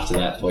go after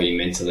that for you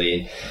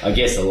mentally? I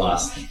guess the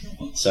last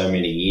so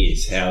many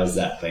years, how has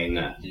that been?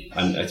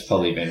 It's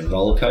probably been a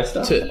roller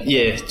coaster.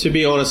 To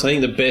be honest, I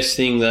think the best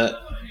thing that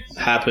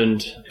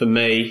happened for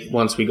me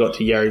once we got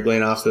to Yarra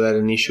Glen after that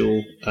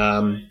initial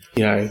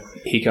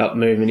hiccup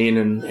moving in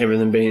and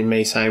everything being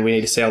me saying we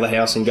need to sell the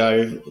house and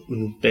go,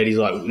 and Betty's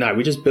like, no,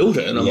 we just built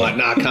it, and I'm like,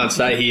 no, I can't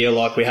stay here,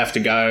 like, we have to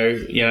go,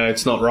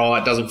 it's not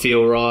right, doesn't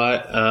feel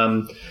right.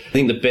 I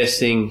think the best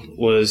thing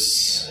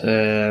was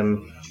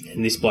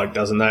and this bloke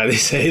doesn't know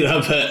this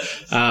either, but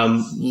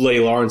Lee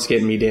Lawrence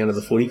getting me down to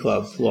the footy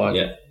club.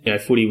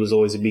 Footy was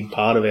always a big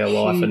part of our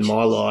life and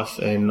my life,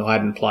 and I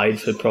hadn't played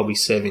for probably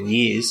 7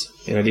 years,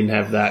 and I didn't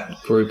have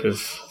that group of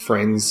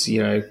friends,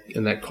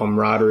 and that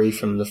camaraderie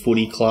from the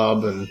footy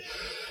club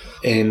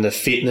and the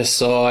fitness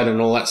side and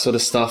all that sort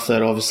of stuff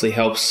that obviously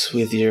helps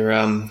with your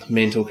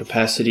mental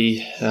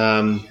capacity.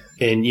 I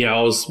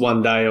was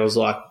one day, I was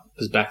like,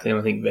 because back then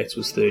I think Vets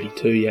was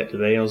 32 yet to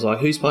be. I was like,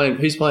 who's playing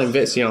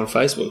Vets on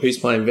Facebook? Who's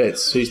playing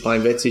Vets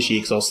this year?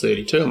 Because I was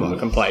 32. I'm like, I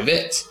can play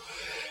Vets.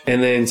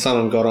 And then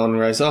someone got on and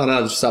goes, oh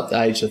no, just up the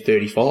age to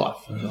 35.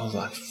 And I was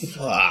like,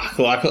 fuck,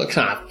 like, I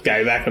can't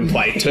go back and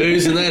play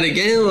twos and that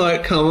again,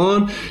 like, come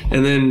on.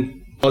 And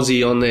then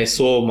Aussie on there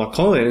saw my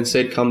comment and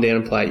said, come down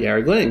and play at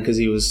Yarra Glen, because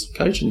he was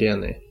coaching down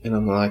there. And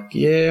I'm like,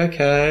 yeah,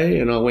 okay.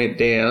 And I went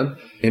down,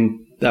 and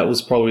that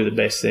was probably the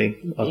best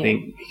thing, I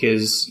think,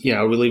 because,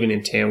 we're living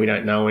in town, we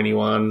don't know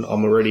anyone.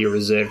 I'm already a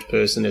reserved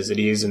person as it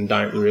is and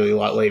don't really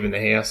like leaving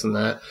the house and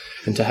that.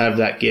 And to have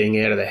that getting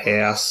out of the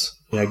house,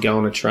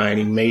 going to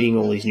training, meeting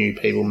all these new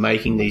people,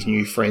 making these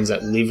new friends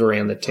that live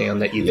around the town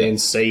that you then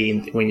see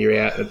when you're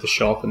out at the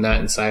shop and that,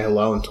 and say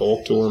hello and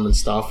talk to them and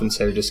stuff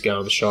instead of just going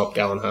to the shop,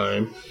 going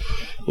home,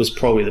 was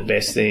probably the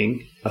best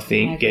thing, I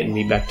think, getting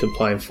me back to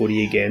playing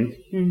footy again.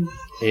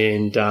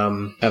 And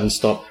haven't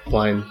stopped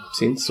playing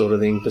since, sort of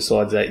thing,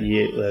 besides that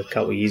year, a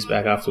couple of years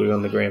back after we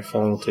won the grand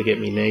final to get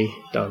my knee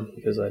done,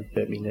 because I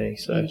hurt my knee.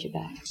 So you're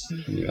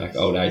back.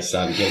 Old age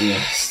started getting you.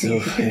 Still,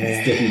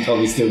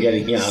 probably still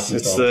getting you.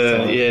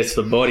 It's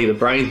the body. The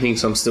brain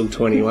thinks I'm still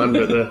 21,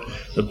 but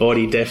the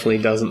body definitely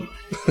doesn't.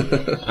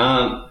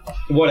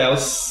 What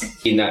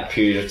else in that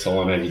period of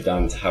time have you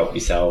done to help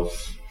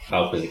yourself,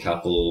 help as a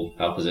couple,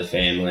 help as a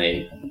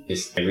family,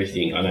 just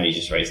everything? I know you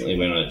just recently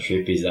went on a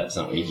trip. Is that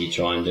something you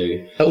try and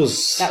do? That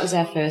was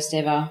our first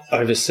ever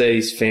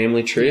overseas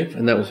family trip,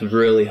 and that was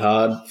really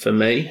hard for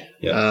me.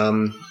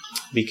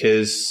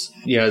 Because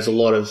there's a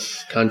lot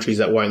of countries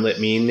that won't let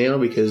me in now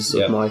because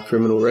of my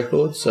criminal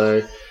record.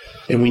 So,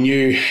 and we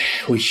knew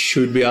we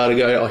should be able to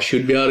go. I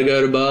should be able to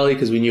go to Bali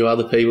because we knew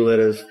other people that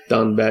have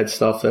done bad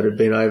stuff that had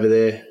been over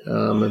there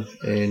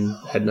and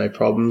had no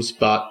problems.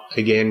 But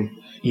again,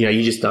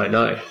 you just don't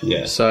know.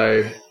 Yeah.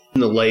 So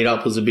the lead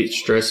up was a bit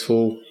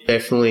stressful.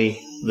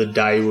 Definitely the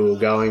day we were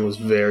going was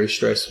very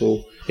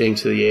stressful. Getting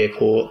to the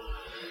airport,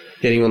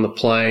 getting on the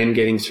plane,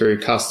 getting through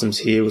customs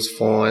here was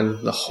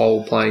fine. The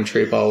whole plane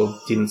trip, it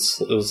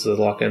was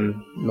like a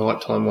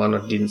nighttime one.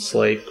 I didn't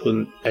sleep,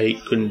 couldn't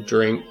eat, couldn't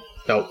drink,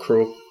 felt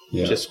crook.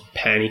 Just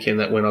panicking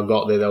that when I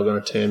got there they were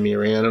going to turn me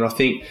around. And I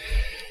think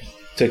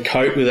to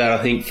cope with that,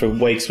 I think for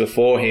weeks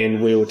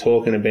beforehand we were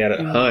talking about it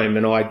at home,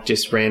 and I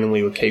just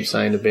randomly would keep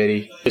saying to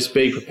Betty, just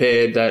be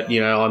prepared that,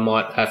 I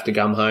might have to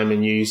come home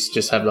and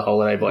just have the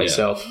holiday by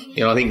yourself.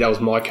 I think that was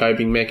my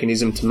coping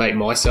mechanism to make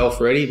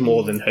myself ready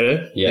more than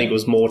her. I think it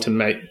was more to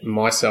make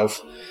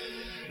myself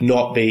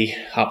not be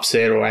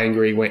upset or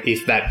angry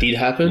if that did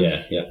happen,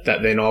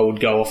 that then I would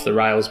go off the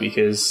rails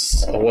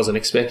because I wasn't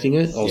expecting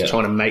it. I was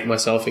trying to make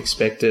myself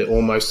expect it,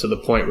 almost to the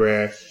point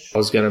where I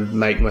was going to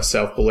make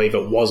myself believe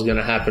it was going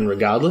to happen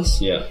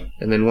regardless. Yeah.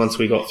 And then once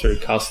we got through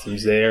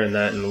customs there and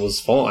that, and it was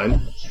fine,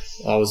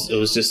 it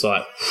was just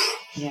like,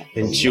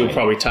 and she would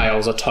probably tell you I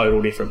was a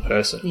total different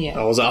person. Yeah.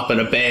 I was up and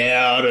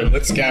about and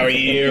let's go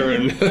here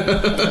and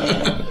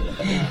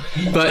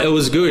but it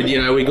was good.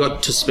 We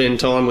got to spend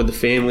time with the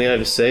family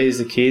overseas,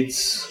 the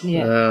kids.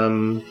 Yeah.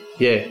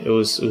 It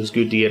was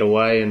good to get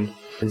away and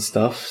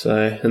stuff.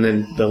 So, and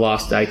then the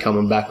last day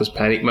coming back was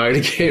panic mode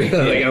again.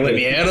 Are they going to let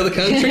me out of the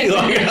country?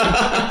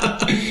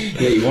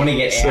 Yeah, you want to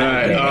get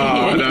out.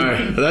 I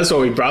know. That's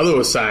what my brother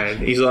was saying.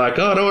 He's like,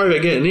 oh, don't worry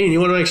about getting in. You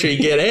want to make sure you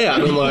get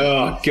out. And I'm like,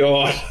 oh,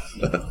 God.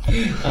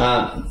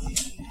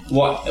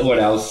 What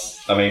else?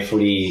 I mean,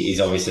 footy is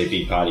obviously a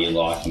big part of your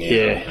life now.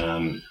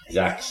 Yeah.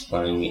 Zach's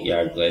playing at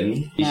Yarra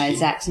Glen. No,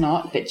 Zach's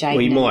not, but Jaden. Well,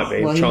 he might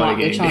be. Well, trying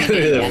to get him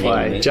to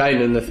play. Yeah.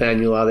 Jaden and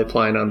Nathaniel they're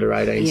playing under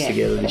 18s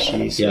together this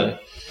year. So.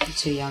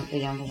 Yeah. The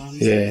younger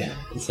ones. Yeah.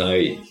 So,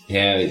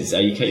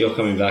 you're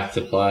coming back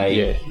to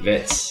play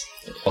vets,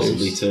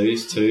 possibly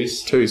twos?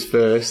 Twos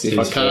first. If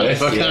I can't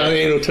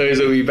handle twos,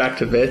 I'll be back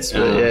to vets.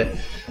 But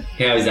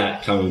how is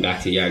that coming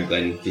back to Yarra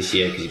Glen this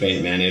year? Because you've been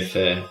at Mount Ev for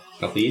a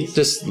couple of years.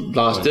 Just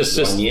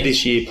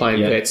this year playing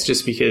vets,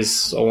 just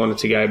because I wanted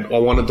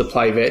to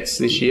play vets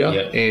this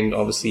year, and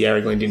obviously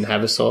Yarra Glen didn't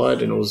have a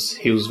side, and it was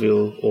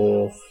Hillsville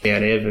or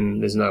Mount Ev,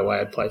 and there's no way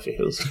I'd play for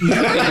Hills.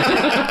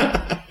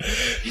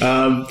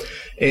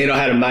 And I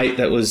had a mate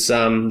that was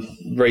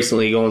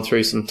recently gone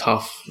through some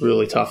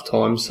really tough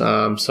times.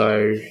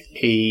 So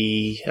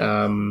he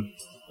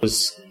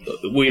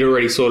we'd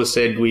already sort of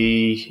said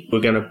we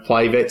were going to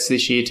play vets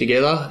this year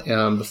together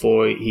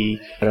before he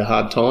had a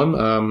hard time.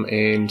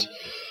 And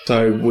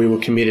so we were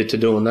committed to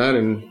doing that,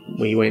 and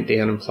we went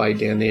down and played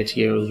down there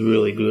together. It was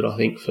really good, I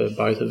think, for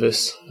both of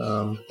us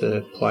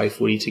to play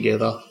footy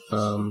together,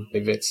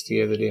 play vets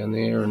together down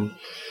there. And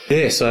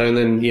and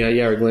then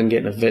Yarra Glen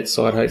getting a vet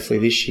side hopefully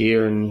this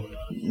year, and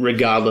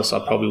regardless I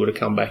probably would have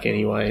come back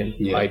anyway and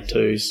played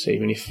twos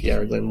even if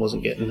Yarra Glen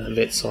wasn't getting a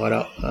vet side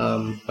up.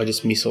 I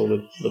just miss all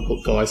the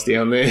guys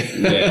down there.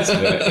 It's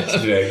a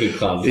very good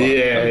club.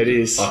 It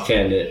is. I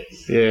found it.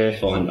 I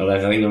think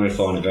I'm going to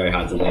find it very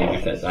hard to leave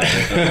if that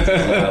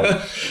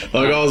day.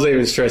 I was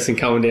even stressing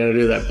coming down to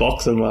do that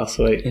boxing last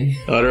week.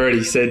 I'd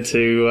already said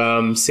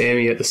to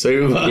Sammy at the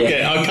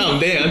supermarket, I'll come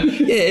down.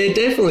 Yeah,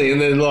 definitely. And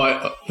then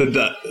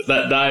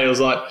that day I was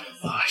like,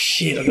 oh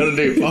shit, I've got to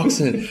do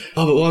boxing.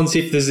 But once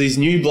if there's these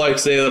new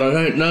blokes there that I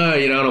don't know,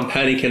 and I'm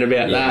panicking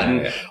about that.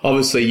 And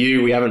obviously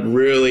we haven't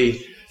really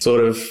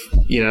sort of,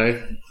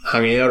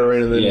 hung out or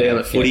anything down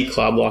at footy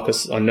club like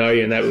I know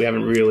you, and that we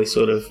haven't really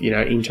sort of,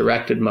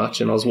 interacted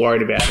much, and I was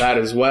worried about that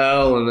as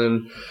well. And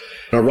then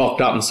I rocked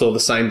up and saw the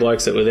same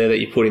blokes that were there that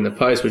you put in the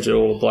post, which are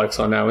all the blokes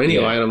I know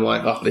anyway, and I'm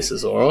like, oh, this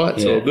is all right,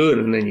 it's all good.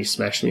 And then you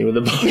smashed me with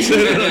the box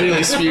and I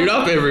nearly spewed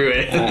up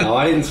everywhere.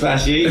 I didn't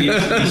smash you, you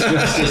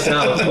smashed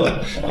yourself.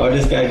 I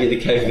just gave you the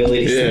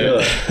capabilities to do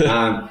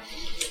it.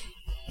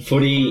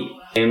 Footy,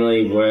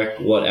 family, work,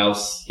 what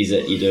else is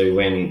it you do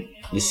when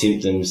the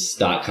symptoms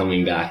start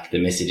coming back, the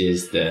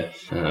messages, the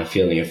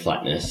feeling of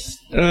flatness?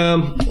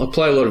 I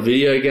play a lot of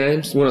video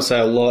games. When I say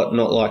a lot,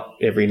 not like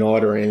every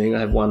night or anything. I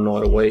have one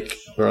night a week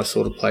where I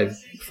sort of play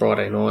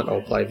Friday night.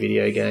 I'll play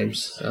video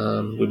games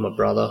with my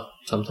brother,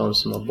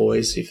 sometimes with my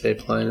boys if they're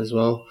playing as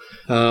well.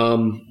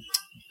 Other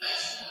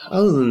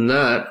than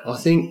that, I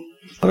think,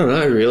 I don't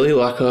know really,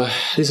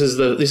 this is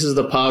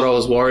the part I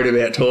was worried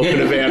about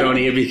talking about on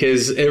here,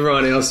 because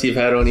everyone else you've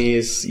had on here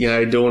is,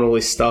 doing all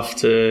this stuff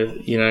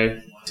to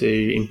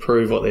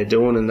improve what they're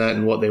doing and that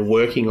and what they're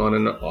working on.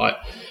 And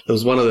it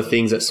was one of the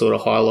things that sort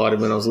of highlighted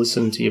when I was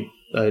listening to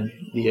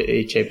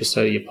each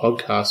episode of your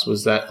podcast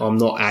was that I'm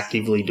not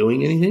actively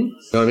doing anything. You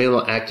know what I mean? I'm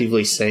not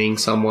actively seeing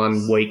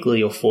someone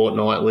weekly or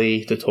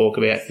fortnightly to talk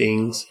about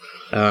things.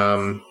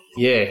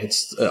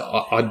 It's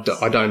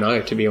I don't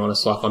know, to be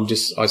honest. I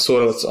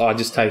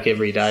just take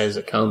every day as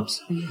it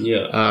comes.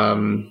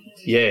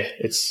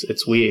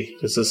 It's weird.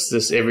 It's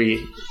just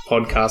every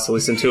podcast I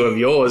listen to of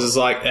yours is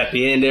like at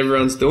the end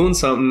everyone's doing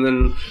something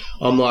and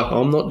I'm like,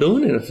 I'm not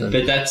doing anything.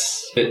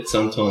 But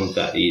sometimes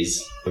that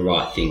is the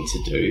right thing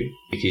to do,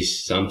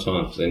 because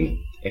sometimes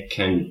then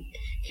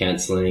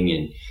counselling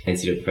and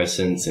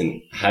antidepressants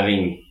and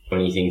having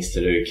 20 things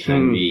to do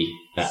can be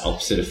that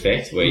opposite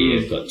effect where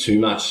you've got too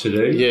much to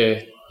do.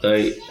 Yeah.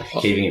 So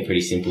keeping it pretty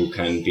simple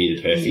can be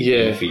the perfect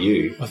thing for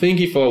you. I think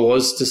if I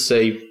was to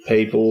see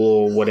people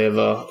or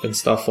whatever and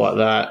stuff like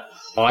that,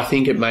 I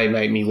think it may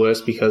make me worse,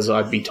 because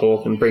I'd be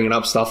bringing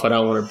up stuff I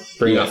don't want to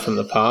bring up from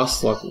the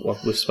past, like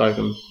we've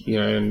spoken,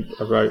 and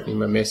I wrote in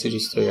my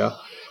messages to you.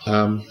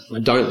 I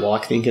don't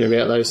like thinking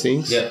about those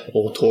things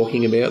or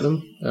talking about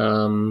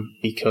them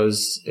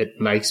because I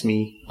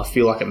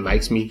feel like it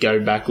makes me go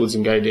backwards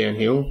and go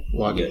downhill.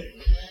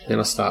 Then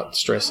I start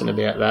stressing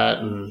about that,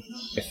 and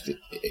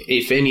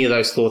if any of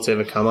those thoughts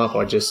ever come up,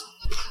 I just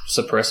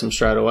suppress them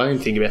straight away and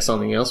think about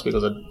something else,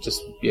 because I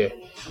just,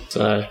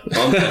 So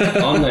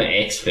I'm no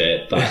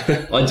expert, but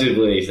I do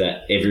believe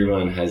that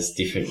everyone has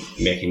different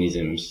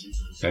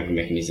coping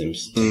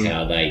mechanisms to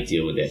how they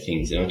deal with their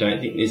things, and I don't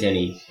think there's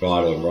any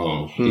right or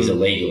wrong. There's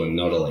illegal and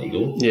not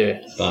illegal.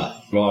 Yeah.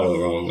 But right or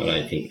wrong,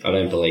 I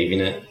don't believe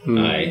in it.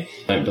 I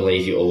don't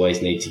believe you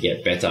always need to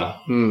get better.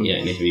 You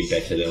don't need to be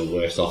better or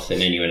worse off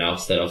than anyone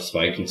else that I've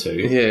spoken to.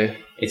 Yeah.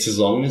 It's as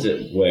long as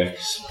it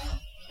works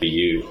for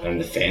you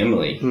and the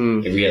family,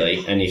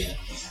 really. And if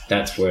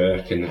that's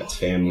work and that's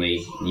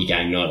family, your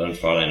game night on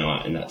Friday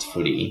night and that's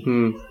footy,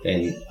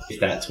 then if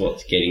that's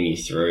what's getting you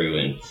through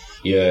and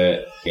you're,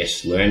 I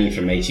guess, learning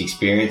from each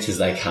experience as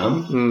they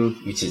come,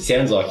 which it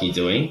sounds like you're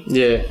doing.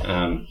 Yeah.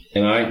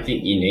 And I don't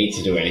think you need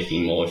to do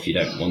anything more if you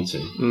don't want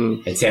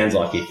to. It sounds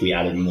like if you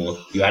added more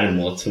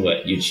to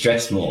it, you'd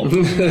stress more,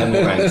 have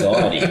more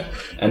anxiety.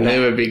 And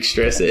I'm a big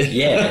stressor.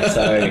 Yeah,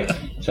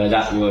 so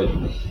that would,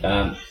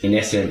 in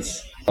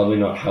essence, probably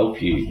not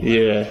help you.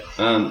 Yeah.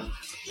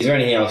 Is there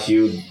anything else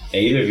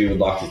either of you would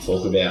like to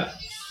talk about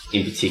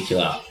in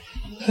particular?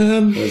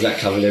 Or has that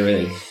covered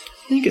everything?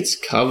 I think it's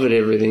covered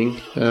everything.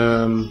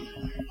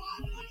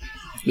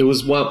 There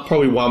was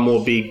probably one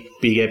more big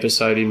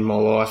episode in my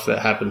life that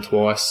happened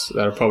twice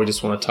that I probably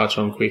just want to touch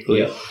on quickly.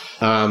 Yep.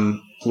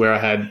 Where I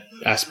had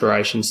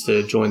aspirations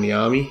to join the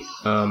army,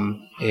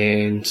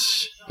 and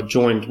I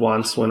joined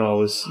once when I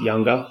was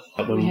younger,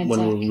 when we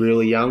were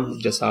really young,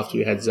 just after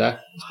we had Zach.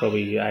 It was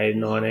probably 18,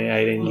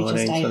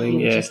 19, something.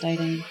 Yeah. Just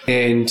 18.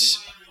 And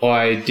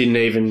I didn't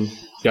even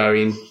go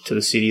into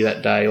the city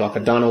that day. Like,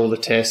 I'd done all the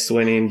tests,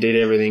 went in, did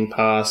everything,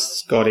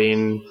 passed, got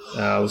in.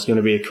 I was going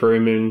to be a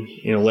crewman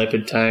in a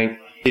Leopard tank.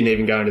 Didn't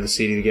even go into the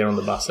city to get on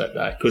the bus that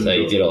day. So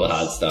you did all the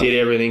hard stuff? Did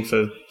everything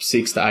for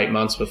 6 to 8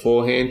 months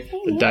beforehand.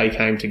 The day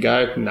came to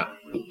go, no.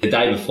 The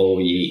day before,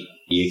 were you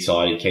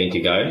excited, keen to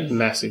go?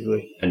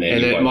 Massively. And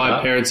then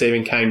my parents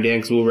even came down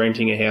because we were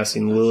renting a house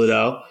in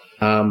Lilydale.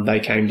 They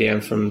came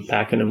down from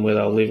Pakenham where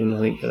they were living, I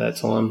think, at that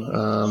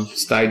time.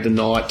 Stayed the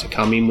night to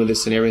come in with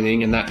us and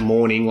everything. And that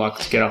morning, like,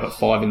 to get up at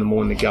 5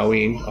 a.m. to go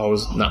in, I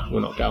was, we're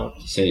not going.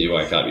 As soon as you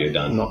woke up, you're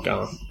done. Not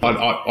going.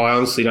 I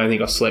honestly don't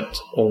think I slept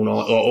all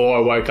night. Or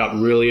I woke up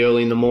really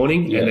early in the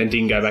morning and then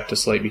didn't go back to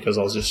sleep because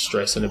I was just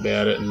stressing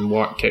about it and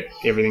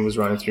everything was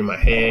running through my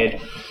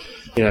head.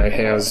 You know,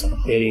 how's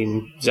Eddie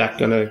and Zach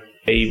going to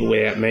be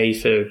without me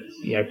for,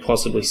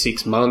 possibly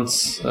 6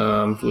 months,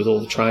 with all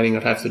the training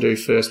I'd have to do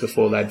first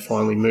before they'd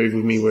finally move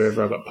with me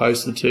wherever I got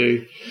posted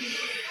to.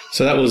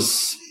 So that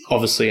was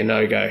obviously a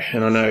no-go.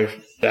 And I know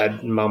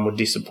Dad and Mum were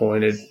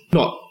disappointed,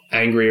 not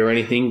angry or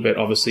anything, but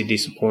obviously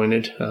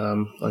disappointed.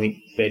 I think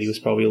Betty was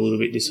probably a little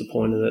bit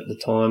disappointed at the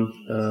time,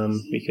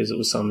 because it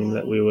was something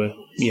that we were,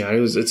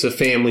 it's a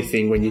family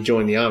thing. When you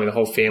join the army, the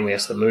whole family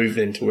has to move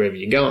then to wherever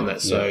you're going.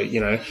 That so,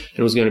 it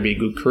was going to be a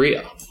good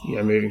career,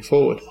 moving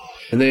forward.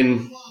 And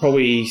then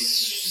probably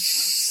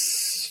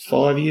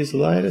 5 years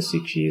later,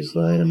 6 years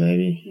later,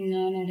 maybe.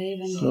 No, not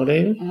even. Not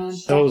even?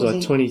 That was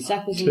like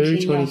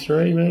 22,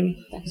 23, maybe.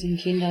 That was in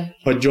kinder.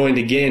 I joined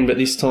again, but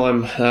this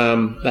time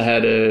they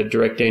had a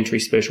direct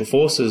entry special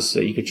forces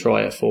that you could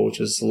try out for, which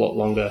was a lot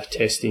longer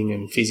testing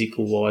and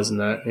physical-wise and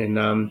that.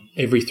 And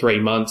every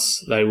 3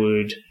 months they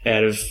would,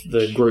 out of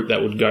the group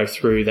that would go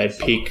through, they'd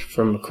pick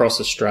from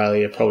across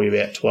Australia probably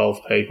about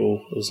 12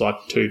 people. It was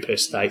like 2 per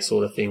state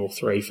sort of thing, or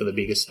 3 for the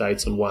bigger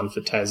states and 1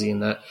 for Tassie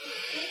and that.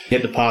 You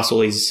had to pass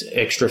all these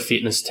extra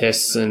fitness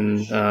tests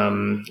and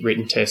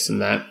written tests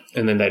and that,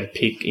 and then they'd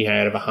pick,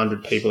 out of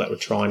 100 people that were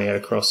trying out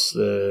across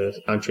the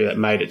country that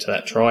made it to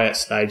that tryout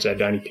stage,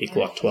 they'd only pick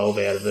like 12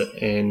 out of it,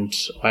 and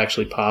I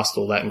actually passed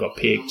all that and got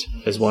picked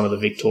as one of the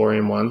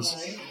Victorian ones.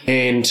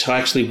 And I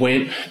actually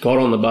got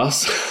on the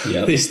bus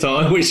this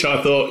time, which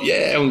I thought,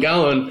 I'm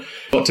going.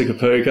 Got to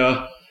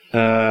Kapuka,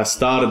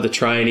 started the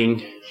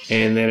training,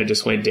 and then it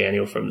just went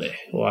downhill from there.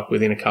 Like,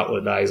 within a couple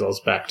of days, I was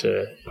back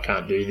to, I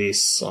can't do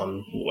this.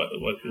 How's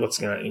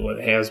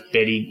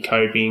Betty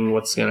coping?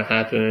 What's going to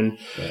happen?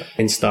 Yeah.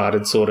 And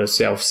started sort of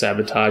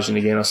self-sabotaging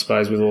again, I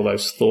suppose, with all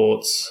those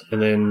thoughts.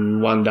 And then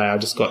one day I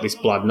just got this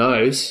blood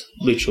nose,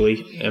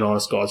 literally, and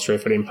honest God's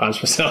truth, I didn't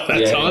punch myself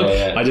that time.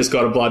 Yeah. I just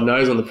got a blood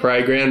nose on the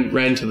playground,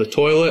 ran to the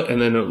toilet,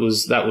 and then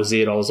that was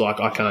it. I was like,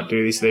 I can't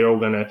do this. They're all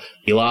going to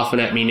be laughing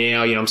at me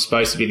now. I'm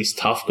supposed to be this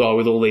tough guy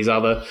with all these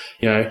other,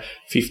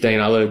 15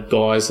 other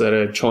guys that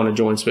are trying to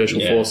join special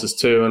forces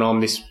too, and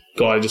I'm this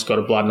guy who just got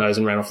a blood nose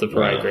and ran off the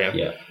parade ground.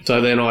 Yeah. So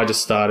then I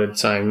just started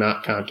saying,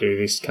 can't do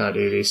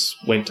this.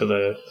 Went to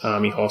the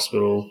army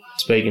hospital,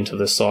 speaking to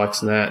the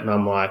psychs and that, and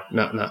I'm like,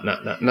 nah.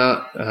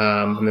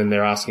 And then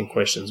they're asking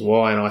questions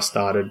why, and I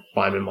started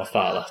blaming my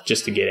father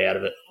just to get out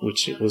of it,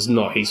 which was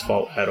not his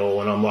fault at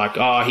all. And I'm like,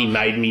 he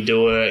made me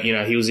do it.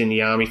 He was in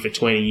the army for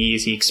 20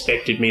 years. He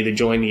expected me to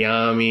join the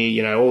army,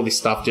 all this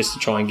stuff just to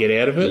try and get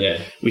out of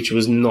it, which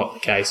was not the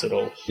case at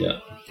all. Yeah.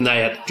 And they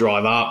had to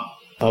drive up.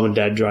 Mum and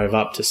Dad drove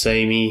up to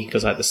see me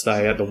because I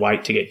had to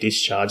wait to get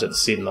discharged. I had to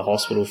sit in the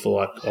hospital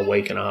for like a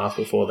week and a half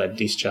before they'd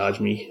discharge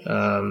me.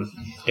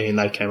 And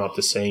they came up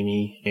to see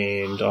me,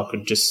 and I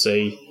could just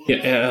see,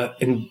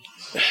 and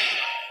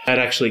I'd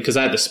actually, because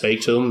I had to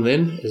speak to them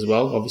then as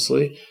well,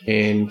 obviously,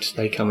 and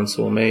they come and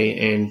saw me,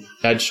 and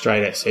Dad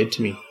straight out said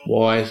to me,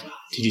 "Why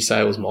did you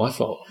say it was my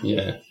fault?"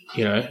 Yeah.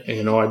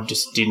 And I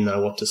just didn't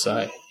know what to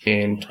say.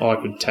 And I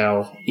could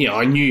tell,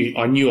 I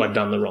knew I'd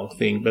done the wrong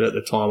thing, but at the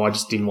time I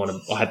just didn't want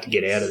to, I had to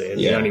get out of there.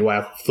 Yeah. The only way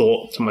I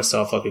thought to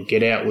myself I could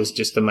get out was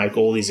just to make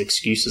all these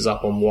excuses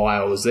up on why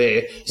I was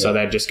there. So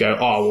they'd just go,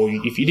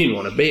 if you didn't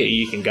want to be here,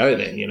 you can go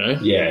then,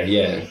 Yeah.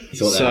 You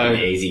thought that would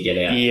be easy get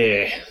out.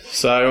 Yeah.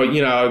 So,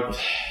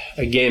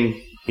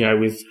 again,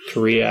 with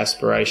career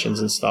aspirations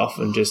and stuff,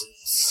 and just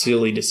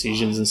silly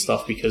decisions and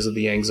stuff because of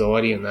the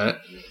anxiety and that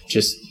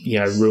just,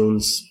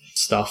 ruins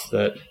stuff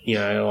that,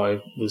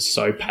 I was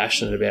so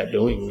passionate about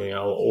doing. I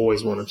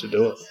always wanted to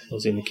do it. I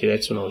was in the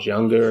cadets when I was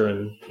younger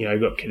and,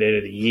 got cadet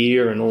of the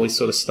year and all this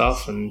sort of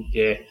stuff. And,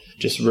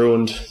 just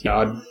ruined.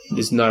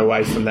 There's no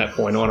way from that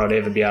point on I'd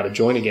ever be able to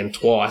join again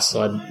twice.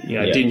 I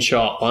didn't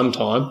show up one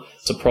time.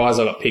 Surprised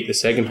I got picked the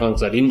second time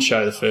because I didn't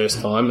show the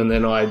first time. And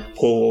then I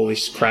pull all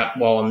this crap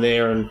while I'm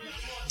there. And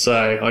so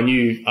I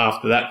knew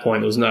after that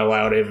point there was no way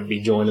I'd ever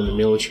be joining the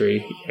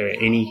military,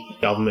 any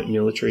government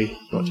military,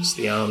 not just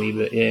the army,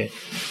 but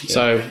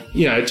So,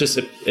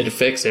 it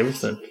affects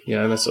everything,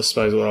 and that's, I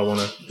suppose, what I want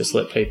to just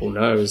let people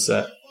know is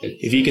that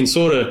if you can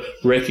sort of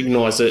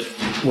recognise it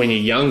when you're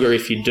younger,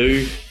 if you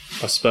do,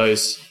 I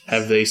suppose,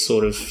 have these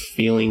sort of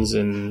feelings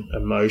and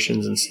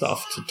emotions and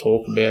stuff, to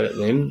talk about it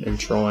then and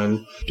try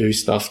and do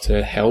stuff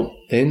to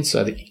help then,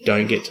 so that you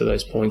don't get to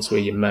those points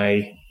where you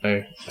may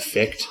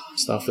affect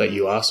stuff that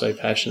you are so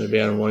passionate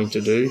about and wanting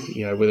to do,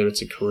 whether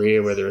it's a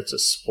career, whether it's a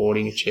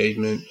sporting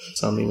achievement,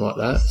 something like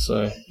that.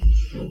 So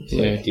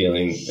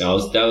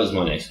that was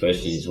my next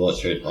question, is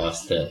what's your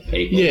advice to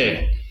people?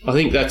 I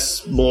think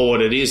that's more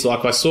what it is.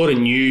 Like, I sort of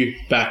knew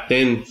back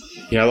then,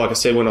 like I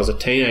said, when I was a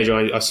teenager,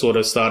 I sort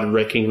of started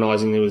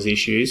recognising there was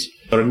issues,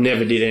 but I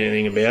never did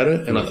anything about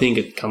it. And I think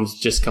it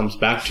comes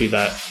back to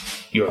that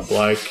you're a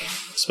bloke,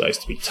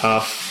 supposed to be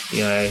tough,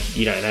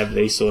 you don't have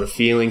these sort of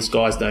feelings.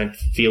 Guys don't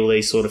feel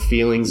these sort of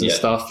feelings and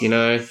stuff,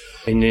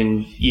 and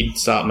then you'd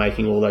start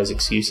making all those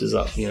excuses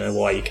up,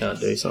 why you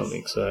can't do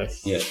something. So, I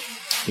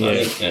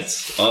think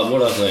that's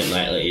what I've learned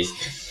lately is,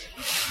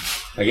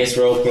 I guess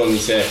we're all put on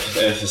this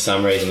earth for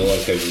some reason. A lot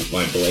of people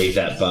won't believe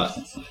that, but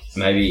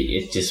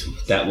maybe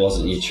that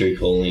wasn't your true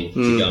calling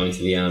to go into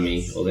the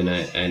army or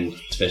and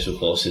special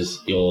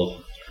forces. Your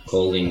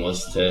calling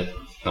was to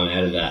come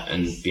out of that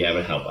and be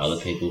able to help other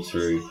people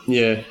through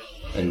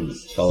and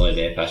follow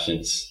their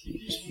passions.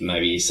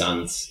 Maybe your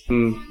sons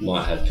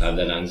might have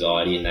that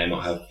anxiety and they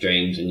might have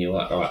dreams, and you're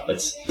like, all right,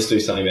 let's do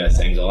something about this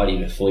anxiety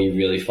before you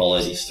really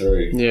follow this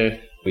through.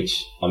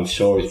 Which I'm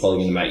sure is probably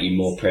going to make you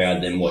more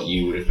proud than what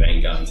you would have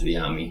been going to the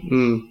army.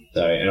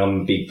 So, and I'm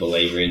a big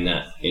believer in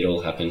that. It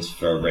all happens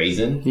for a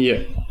reason.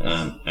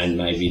 And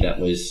maybe that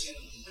was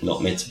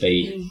not meant to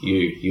be you.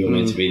 You were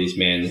meant to be this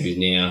man who's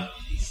now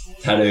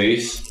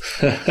tattoos,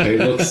 who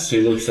looks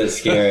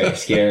that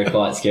scary,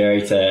 quite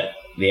scary to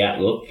the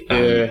outlook.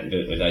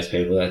 With those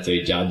people that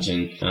do judge,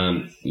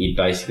 and you're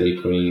basically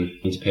putting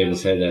into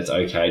people's head that it's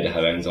okay to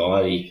have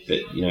anxiety, but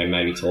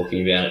maybe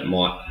talking about it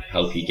might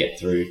help you get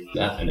through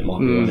that. And it might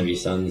be one of your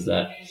sons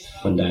that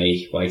one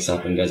day wakes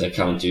up and goes, I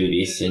can't do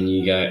this, and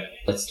you go,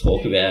 let's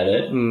talk about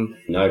it.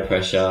 No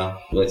pressure,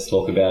 let's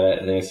talk about it.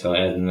 And then it's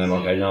and they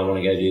might go, no, I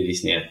want to go do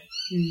this now,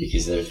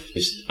 because they've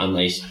just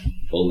unleashed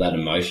all that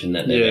emotion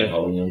that they've been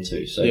holding on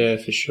to. So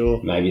for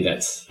sure, maybe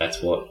that's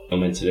what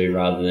I'm meant to do,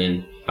 rather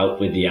than help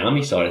with the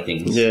army side of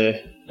things.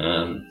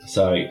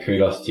 So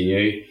kudos to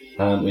you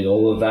with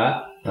all of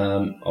that.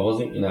 I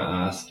wasn't going to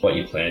ask what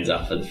your plans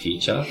are for the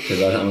future,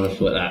 because I don't want to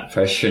put that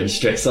pressure and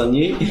stress on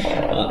you,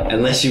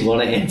 unless you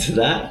want to answer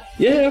that.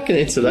 I can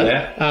answer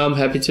that. I'm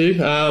happy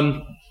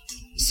to.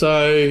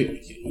 So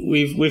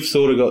we've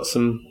sort of got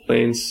some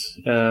plans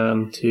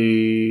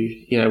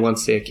to,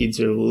 once our kids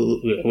are,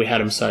 we had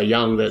them so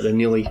young that they're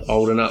nearly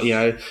old enough.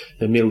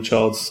 The middle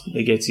child's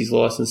that gets his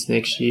license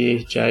next year,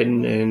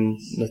 Jaden, and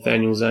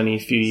Nathaniel's only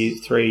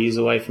 3 years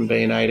away from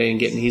being 18 and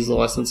getting his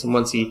license. And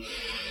once he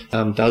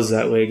does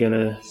that, we're going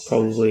to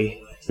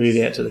probably move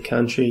out to the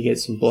country, get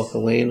some block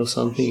of land or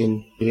something,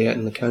 and live out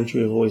in the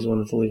country. I've always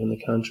wanted to live in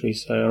the country.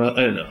 So,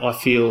 I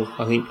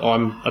think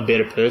I'm a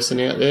better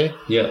person out there.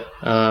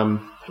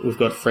 We've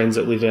got friends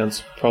that live on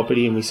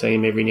property, and we see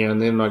them every now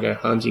and then. I go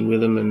hunting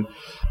with them, and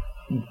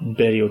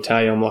Betty will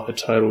tell you I'm like a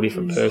total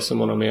different person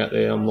when I'm out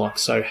there. I'm like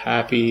so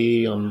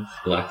happy. I'm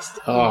relaxed.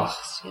 I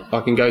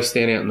can go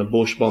stand out in the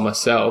bush by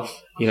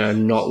myself,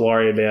 not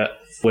worry about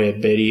where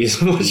Betty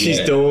is, what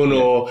she's doing,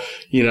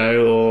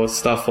 or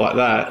stuff like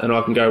that. And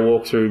I can go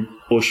walk through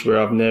bush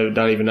where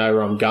don't even know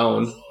where I'm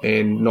going,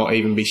 and not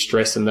even be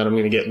stressing that I'm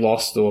going to get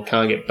lost or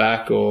can't get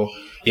back, or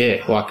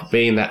like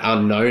being in that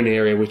unknown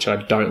area, which I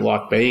don't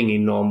like being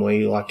in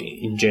normally, like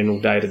in general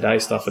day-to-day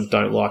stuff. I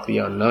don't like the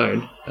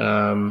unknown,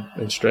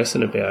 and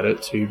stressing about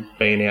it, to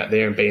being out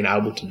there and being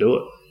able to do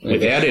it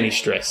without any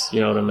stress.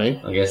 You know what I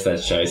mean? I guess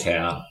that shows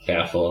how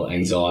powerful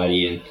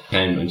anxiety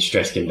and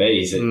stress can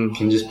be. Is it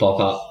can just pop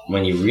up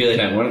when you really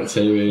don't want it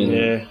to,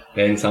 and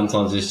then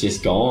sometimes it's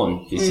just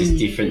gone. It's just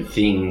different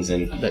things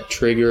and that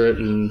trigger it,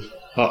 and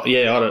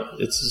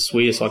it's just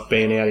weird. It's like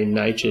being out in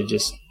nature.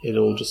 It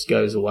all just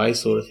goes away,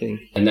 sort of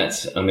thing. And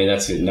that's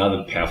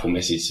another powerful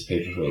message to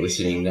people who are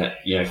listening, that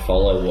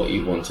follow what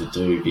you want to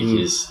do,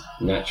 because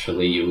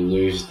naturally you'll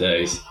lose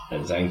those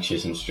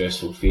anxious and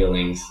stressful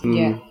feelings.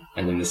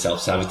 And then the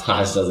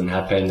self-sabotage doesn't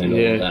happen and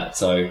all of that.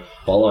 So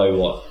follow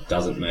what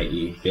doesn't make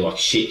you feel like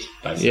shit,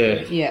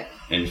 basically.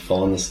 And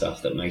find the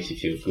stuff that makes you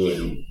feel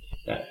good. And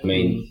that,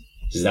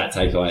 does that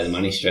take away the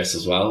money stress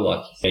as well?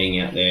 Like being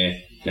out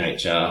there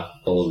nature,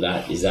 all of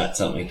that. Is that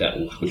something that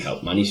would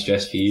help money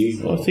stress for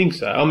you? I think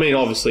so. I mean,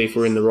 obviously, if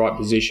we're in the right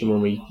position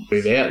when we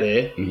move out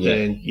there,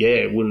 then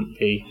it wouldn't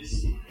be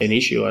an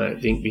issue, I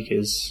don't think,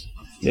 because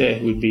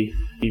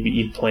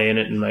you'd plan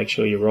it and make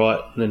sure you're right,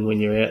 and then when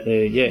you're out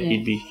there,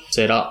 you'd be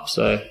set up,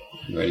 so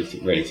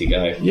ready to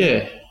go.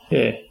 Yeah.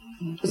 It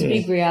was a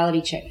big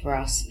reality check for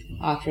us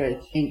after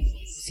a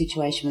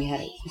situation we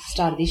had at the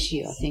start of this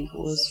year, I think it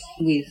was,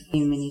 with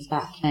him and his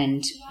back.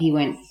 And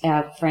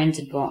our friends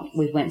had gone,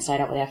 we went and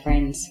stayed up with our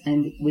friends,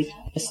 and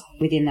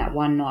within that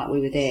one night we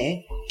were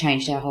there,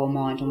 changed our whole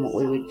mind on what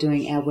we were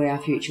doing, where our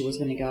future was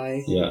going to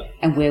go,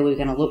 and where we were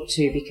going to look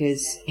to,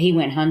 because he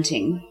went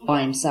hunting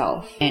by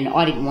himself and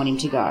I didn't want him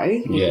to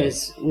go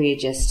because we had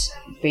just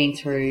been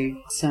through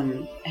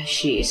some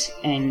shit,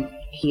 and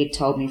he had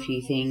told me a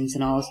few things,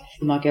 and I was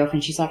with my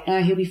girlfriend. She's like,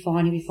 no, he'll be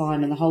fine.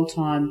 And the whole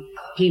time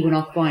he went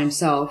off by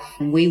himself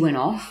and we went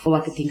off, all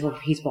I could think of,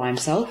 he's by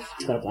himself.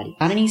 He's got a bloody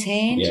gun in his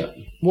hand. Yeah.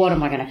 What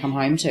am I going to come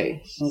home to?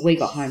 Well, we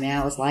got home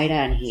hours later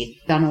and he had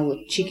done all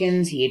the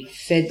chickens, he had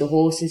fed the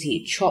horses, he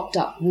had chopped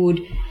up wood,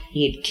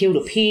 he had killed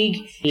a pig,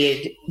 he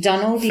had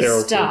done all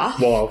this stuff.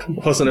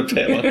 Wild. Wasn't a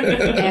pet one.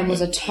 And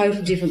was a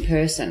total different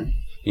person.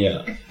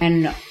 Yeah.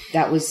 And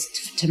that was,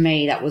 to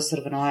me, that was sort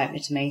of an eye-opener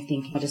to me,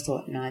 thinking, I just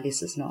thought, no,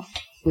 this is not,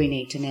 we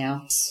need to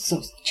now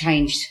sort of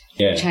change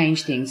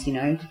things, you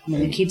know. When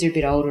the kids are a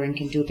bit older and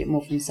can do a bit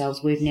more for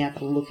themselves, we've now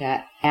got to look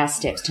at our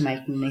steps to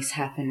making this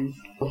happen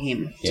for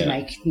him, to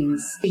make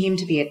things, for him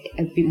to be a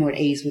bit more at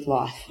ease with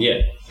life.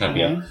 Yeah,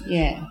 happier. You know?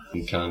 Yeah.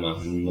 And calmer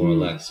and more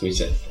relaxed,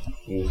 which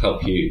will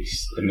help you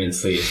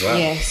immensely as well.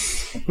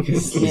 Yes.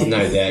 Because there's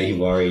no doubt you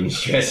worry and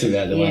stress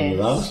about the one you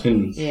love.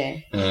 And,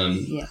 and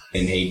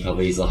he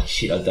probably is like,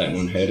 shit, I don't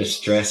want her to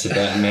stress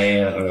about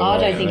me. I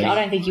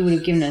don't think you would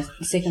have given a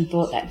second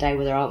thought that day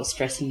whether I was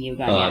stressing you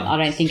going out. I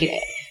don't think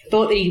it...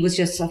 Thought that he was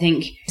just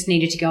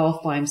needed to go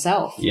off by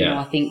himself. Yeah. You know,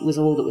 I think was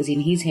all that was in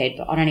his head.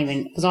 But I don't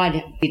even, because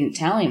I didn't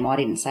tell him, I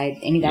didn't say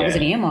any of that was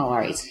any of my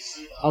worries.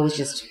 I was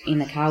just in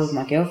the car with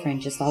my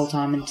girlfriend just the whole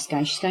time and just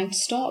going, she's going to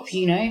stop,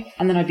 you know.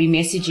 And then I'd be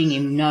messaging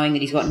him knowing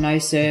that he's got no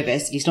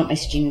service. He's not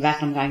messaging me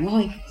back. And I'm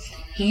going,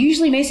 he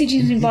usually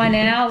messages me by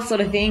now,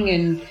 sort of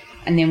thing.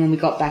 And then when we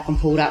got back and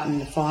pulled up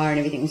and the fire and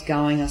everything was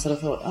going, I sort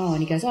of thought, and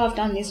he goes, I've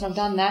done this and I've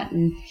done that.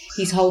 And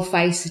his whole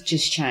face had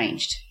just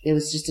changed. There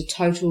was just a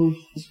total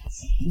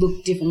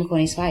different look on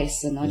his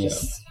face. And I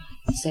just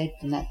said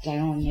from that day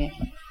on,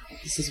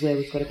 this is where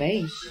we've got to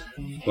be.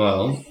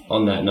 Well,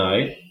 on that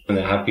note, on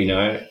that happy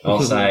note,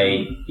 I'll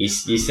say you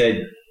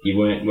said you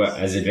weren't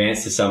as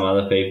advanced as some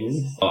other people.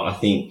 I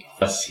think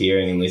us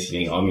hearing and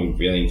listening, I'm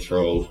really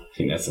enthralled, I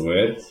think that's the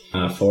word,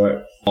 for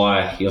it.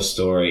 By your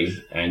story,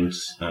 and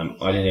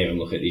I didn't even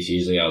look at this.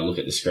 Usually I look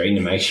at the screen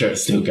to make sure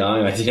it's still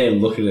going. I didn't even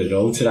look at it at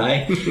all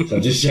today. So I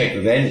just checked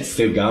it then. It's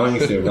still going.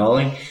 It's still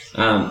rolling.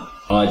 I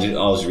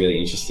was really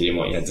interested in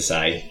what you had to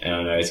say, and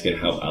I know it's going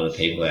to help other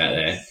people out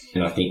there.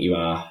 And I think you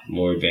are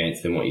more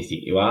advanced than what you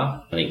think you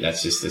are. I think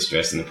that's just the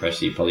stress and the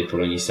pressure you probably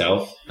put on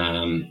yourself.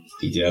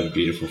 You do have a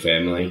beautiful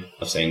family.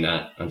 I've seen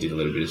that. I did a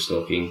little bit of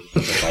stalking.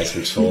 The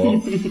Facebook's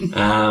for.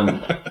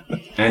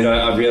 And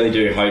I really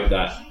do hope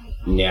that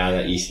now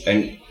that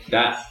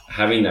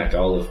having that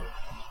goal of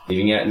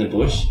living out in the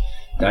bush,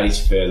 that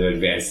is further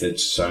advanced than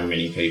so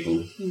many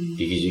people,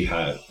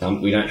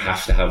 because we don't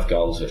have to have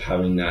goals, but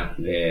having that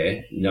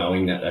there,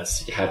 knowing that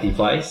that's a happy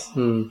place,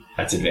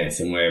 that's advanced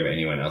than wherever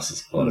anyone else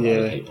is. A lot of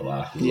other people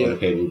are. A lot of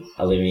people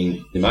are living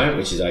in the moment,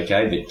 which is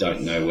okay, but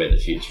don't know where the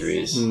future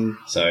is.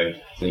 So I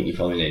think you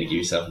probably need to give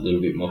yourself a little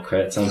bit more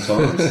credit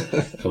sometimes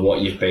for what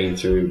you've been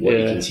through, what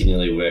you're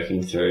continually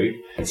working through.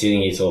 And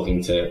sitting here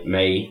talking to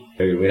me,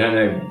 who we don't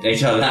know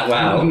each other that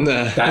well,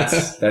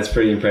 that's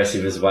pretty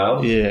impressive as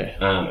well. Yeah.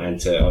 And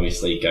to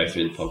obviously go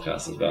through the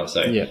podcast as well.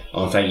 So I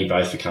want to thank you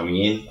both for coming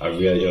in. I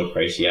really do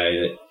appreciate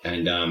it.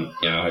 And,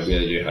 I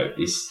really do hope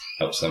this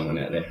helps someone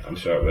out there. I'm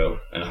sure it will.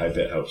 And I hope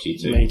it helps you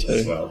too. Me too.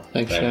 As well.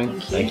 Thanks, Shane.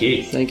 Thank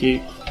you. Thank you.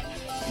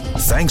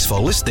 Thanks for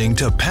listening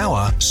to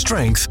Power,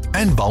 Strength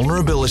and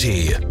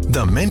Vulnerability,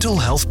 the Mental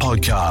Health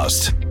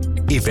Podcast.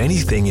 If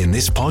anything in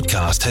this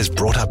podcast has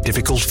brought up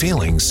difficult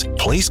feelings,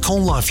 please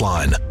call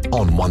Lifeline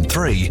on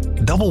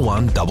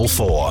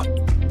 131144.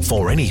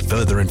 For any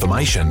further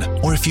information,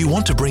 or if you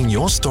want to bring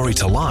your story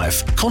to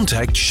life,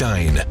 contact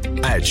Shane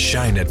at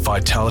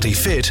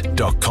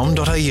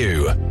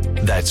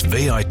shane@vitalityfit.com.au. That's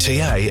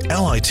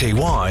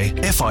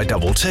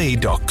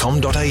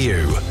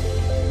vitalityfitt.com.au.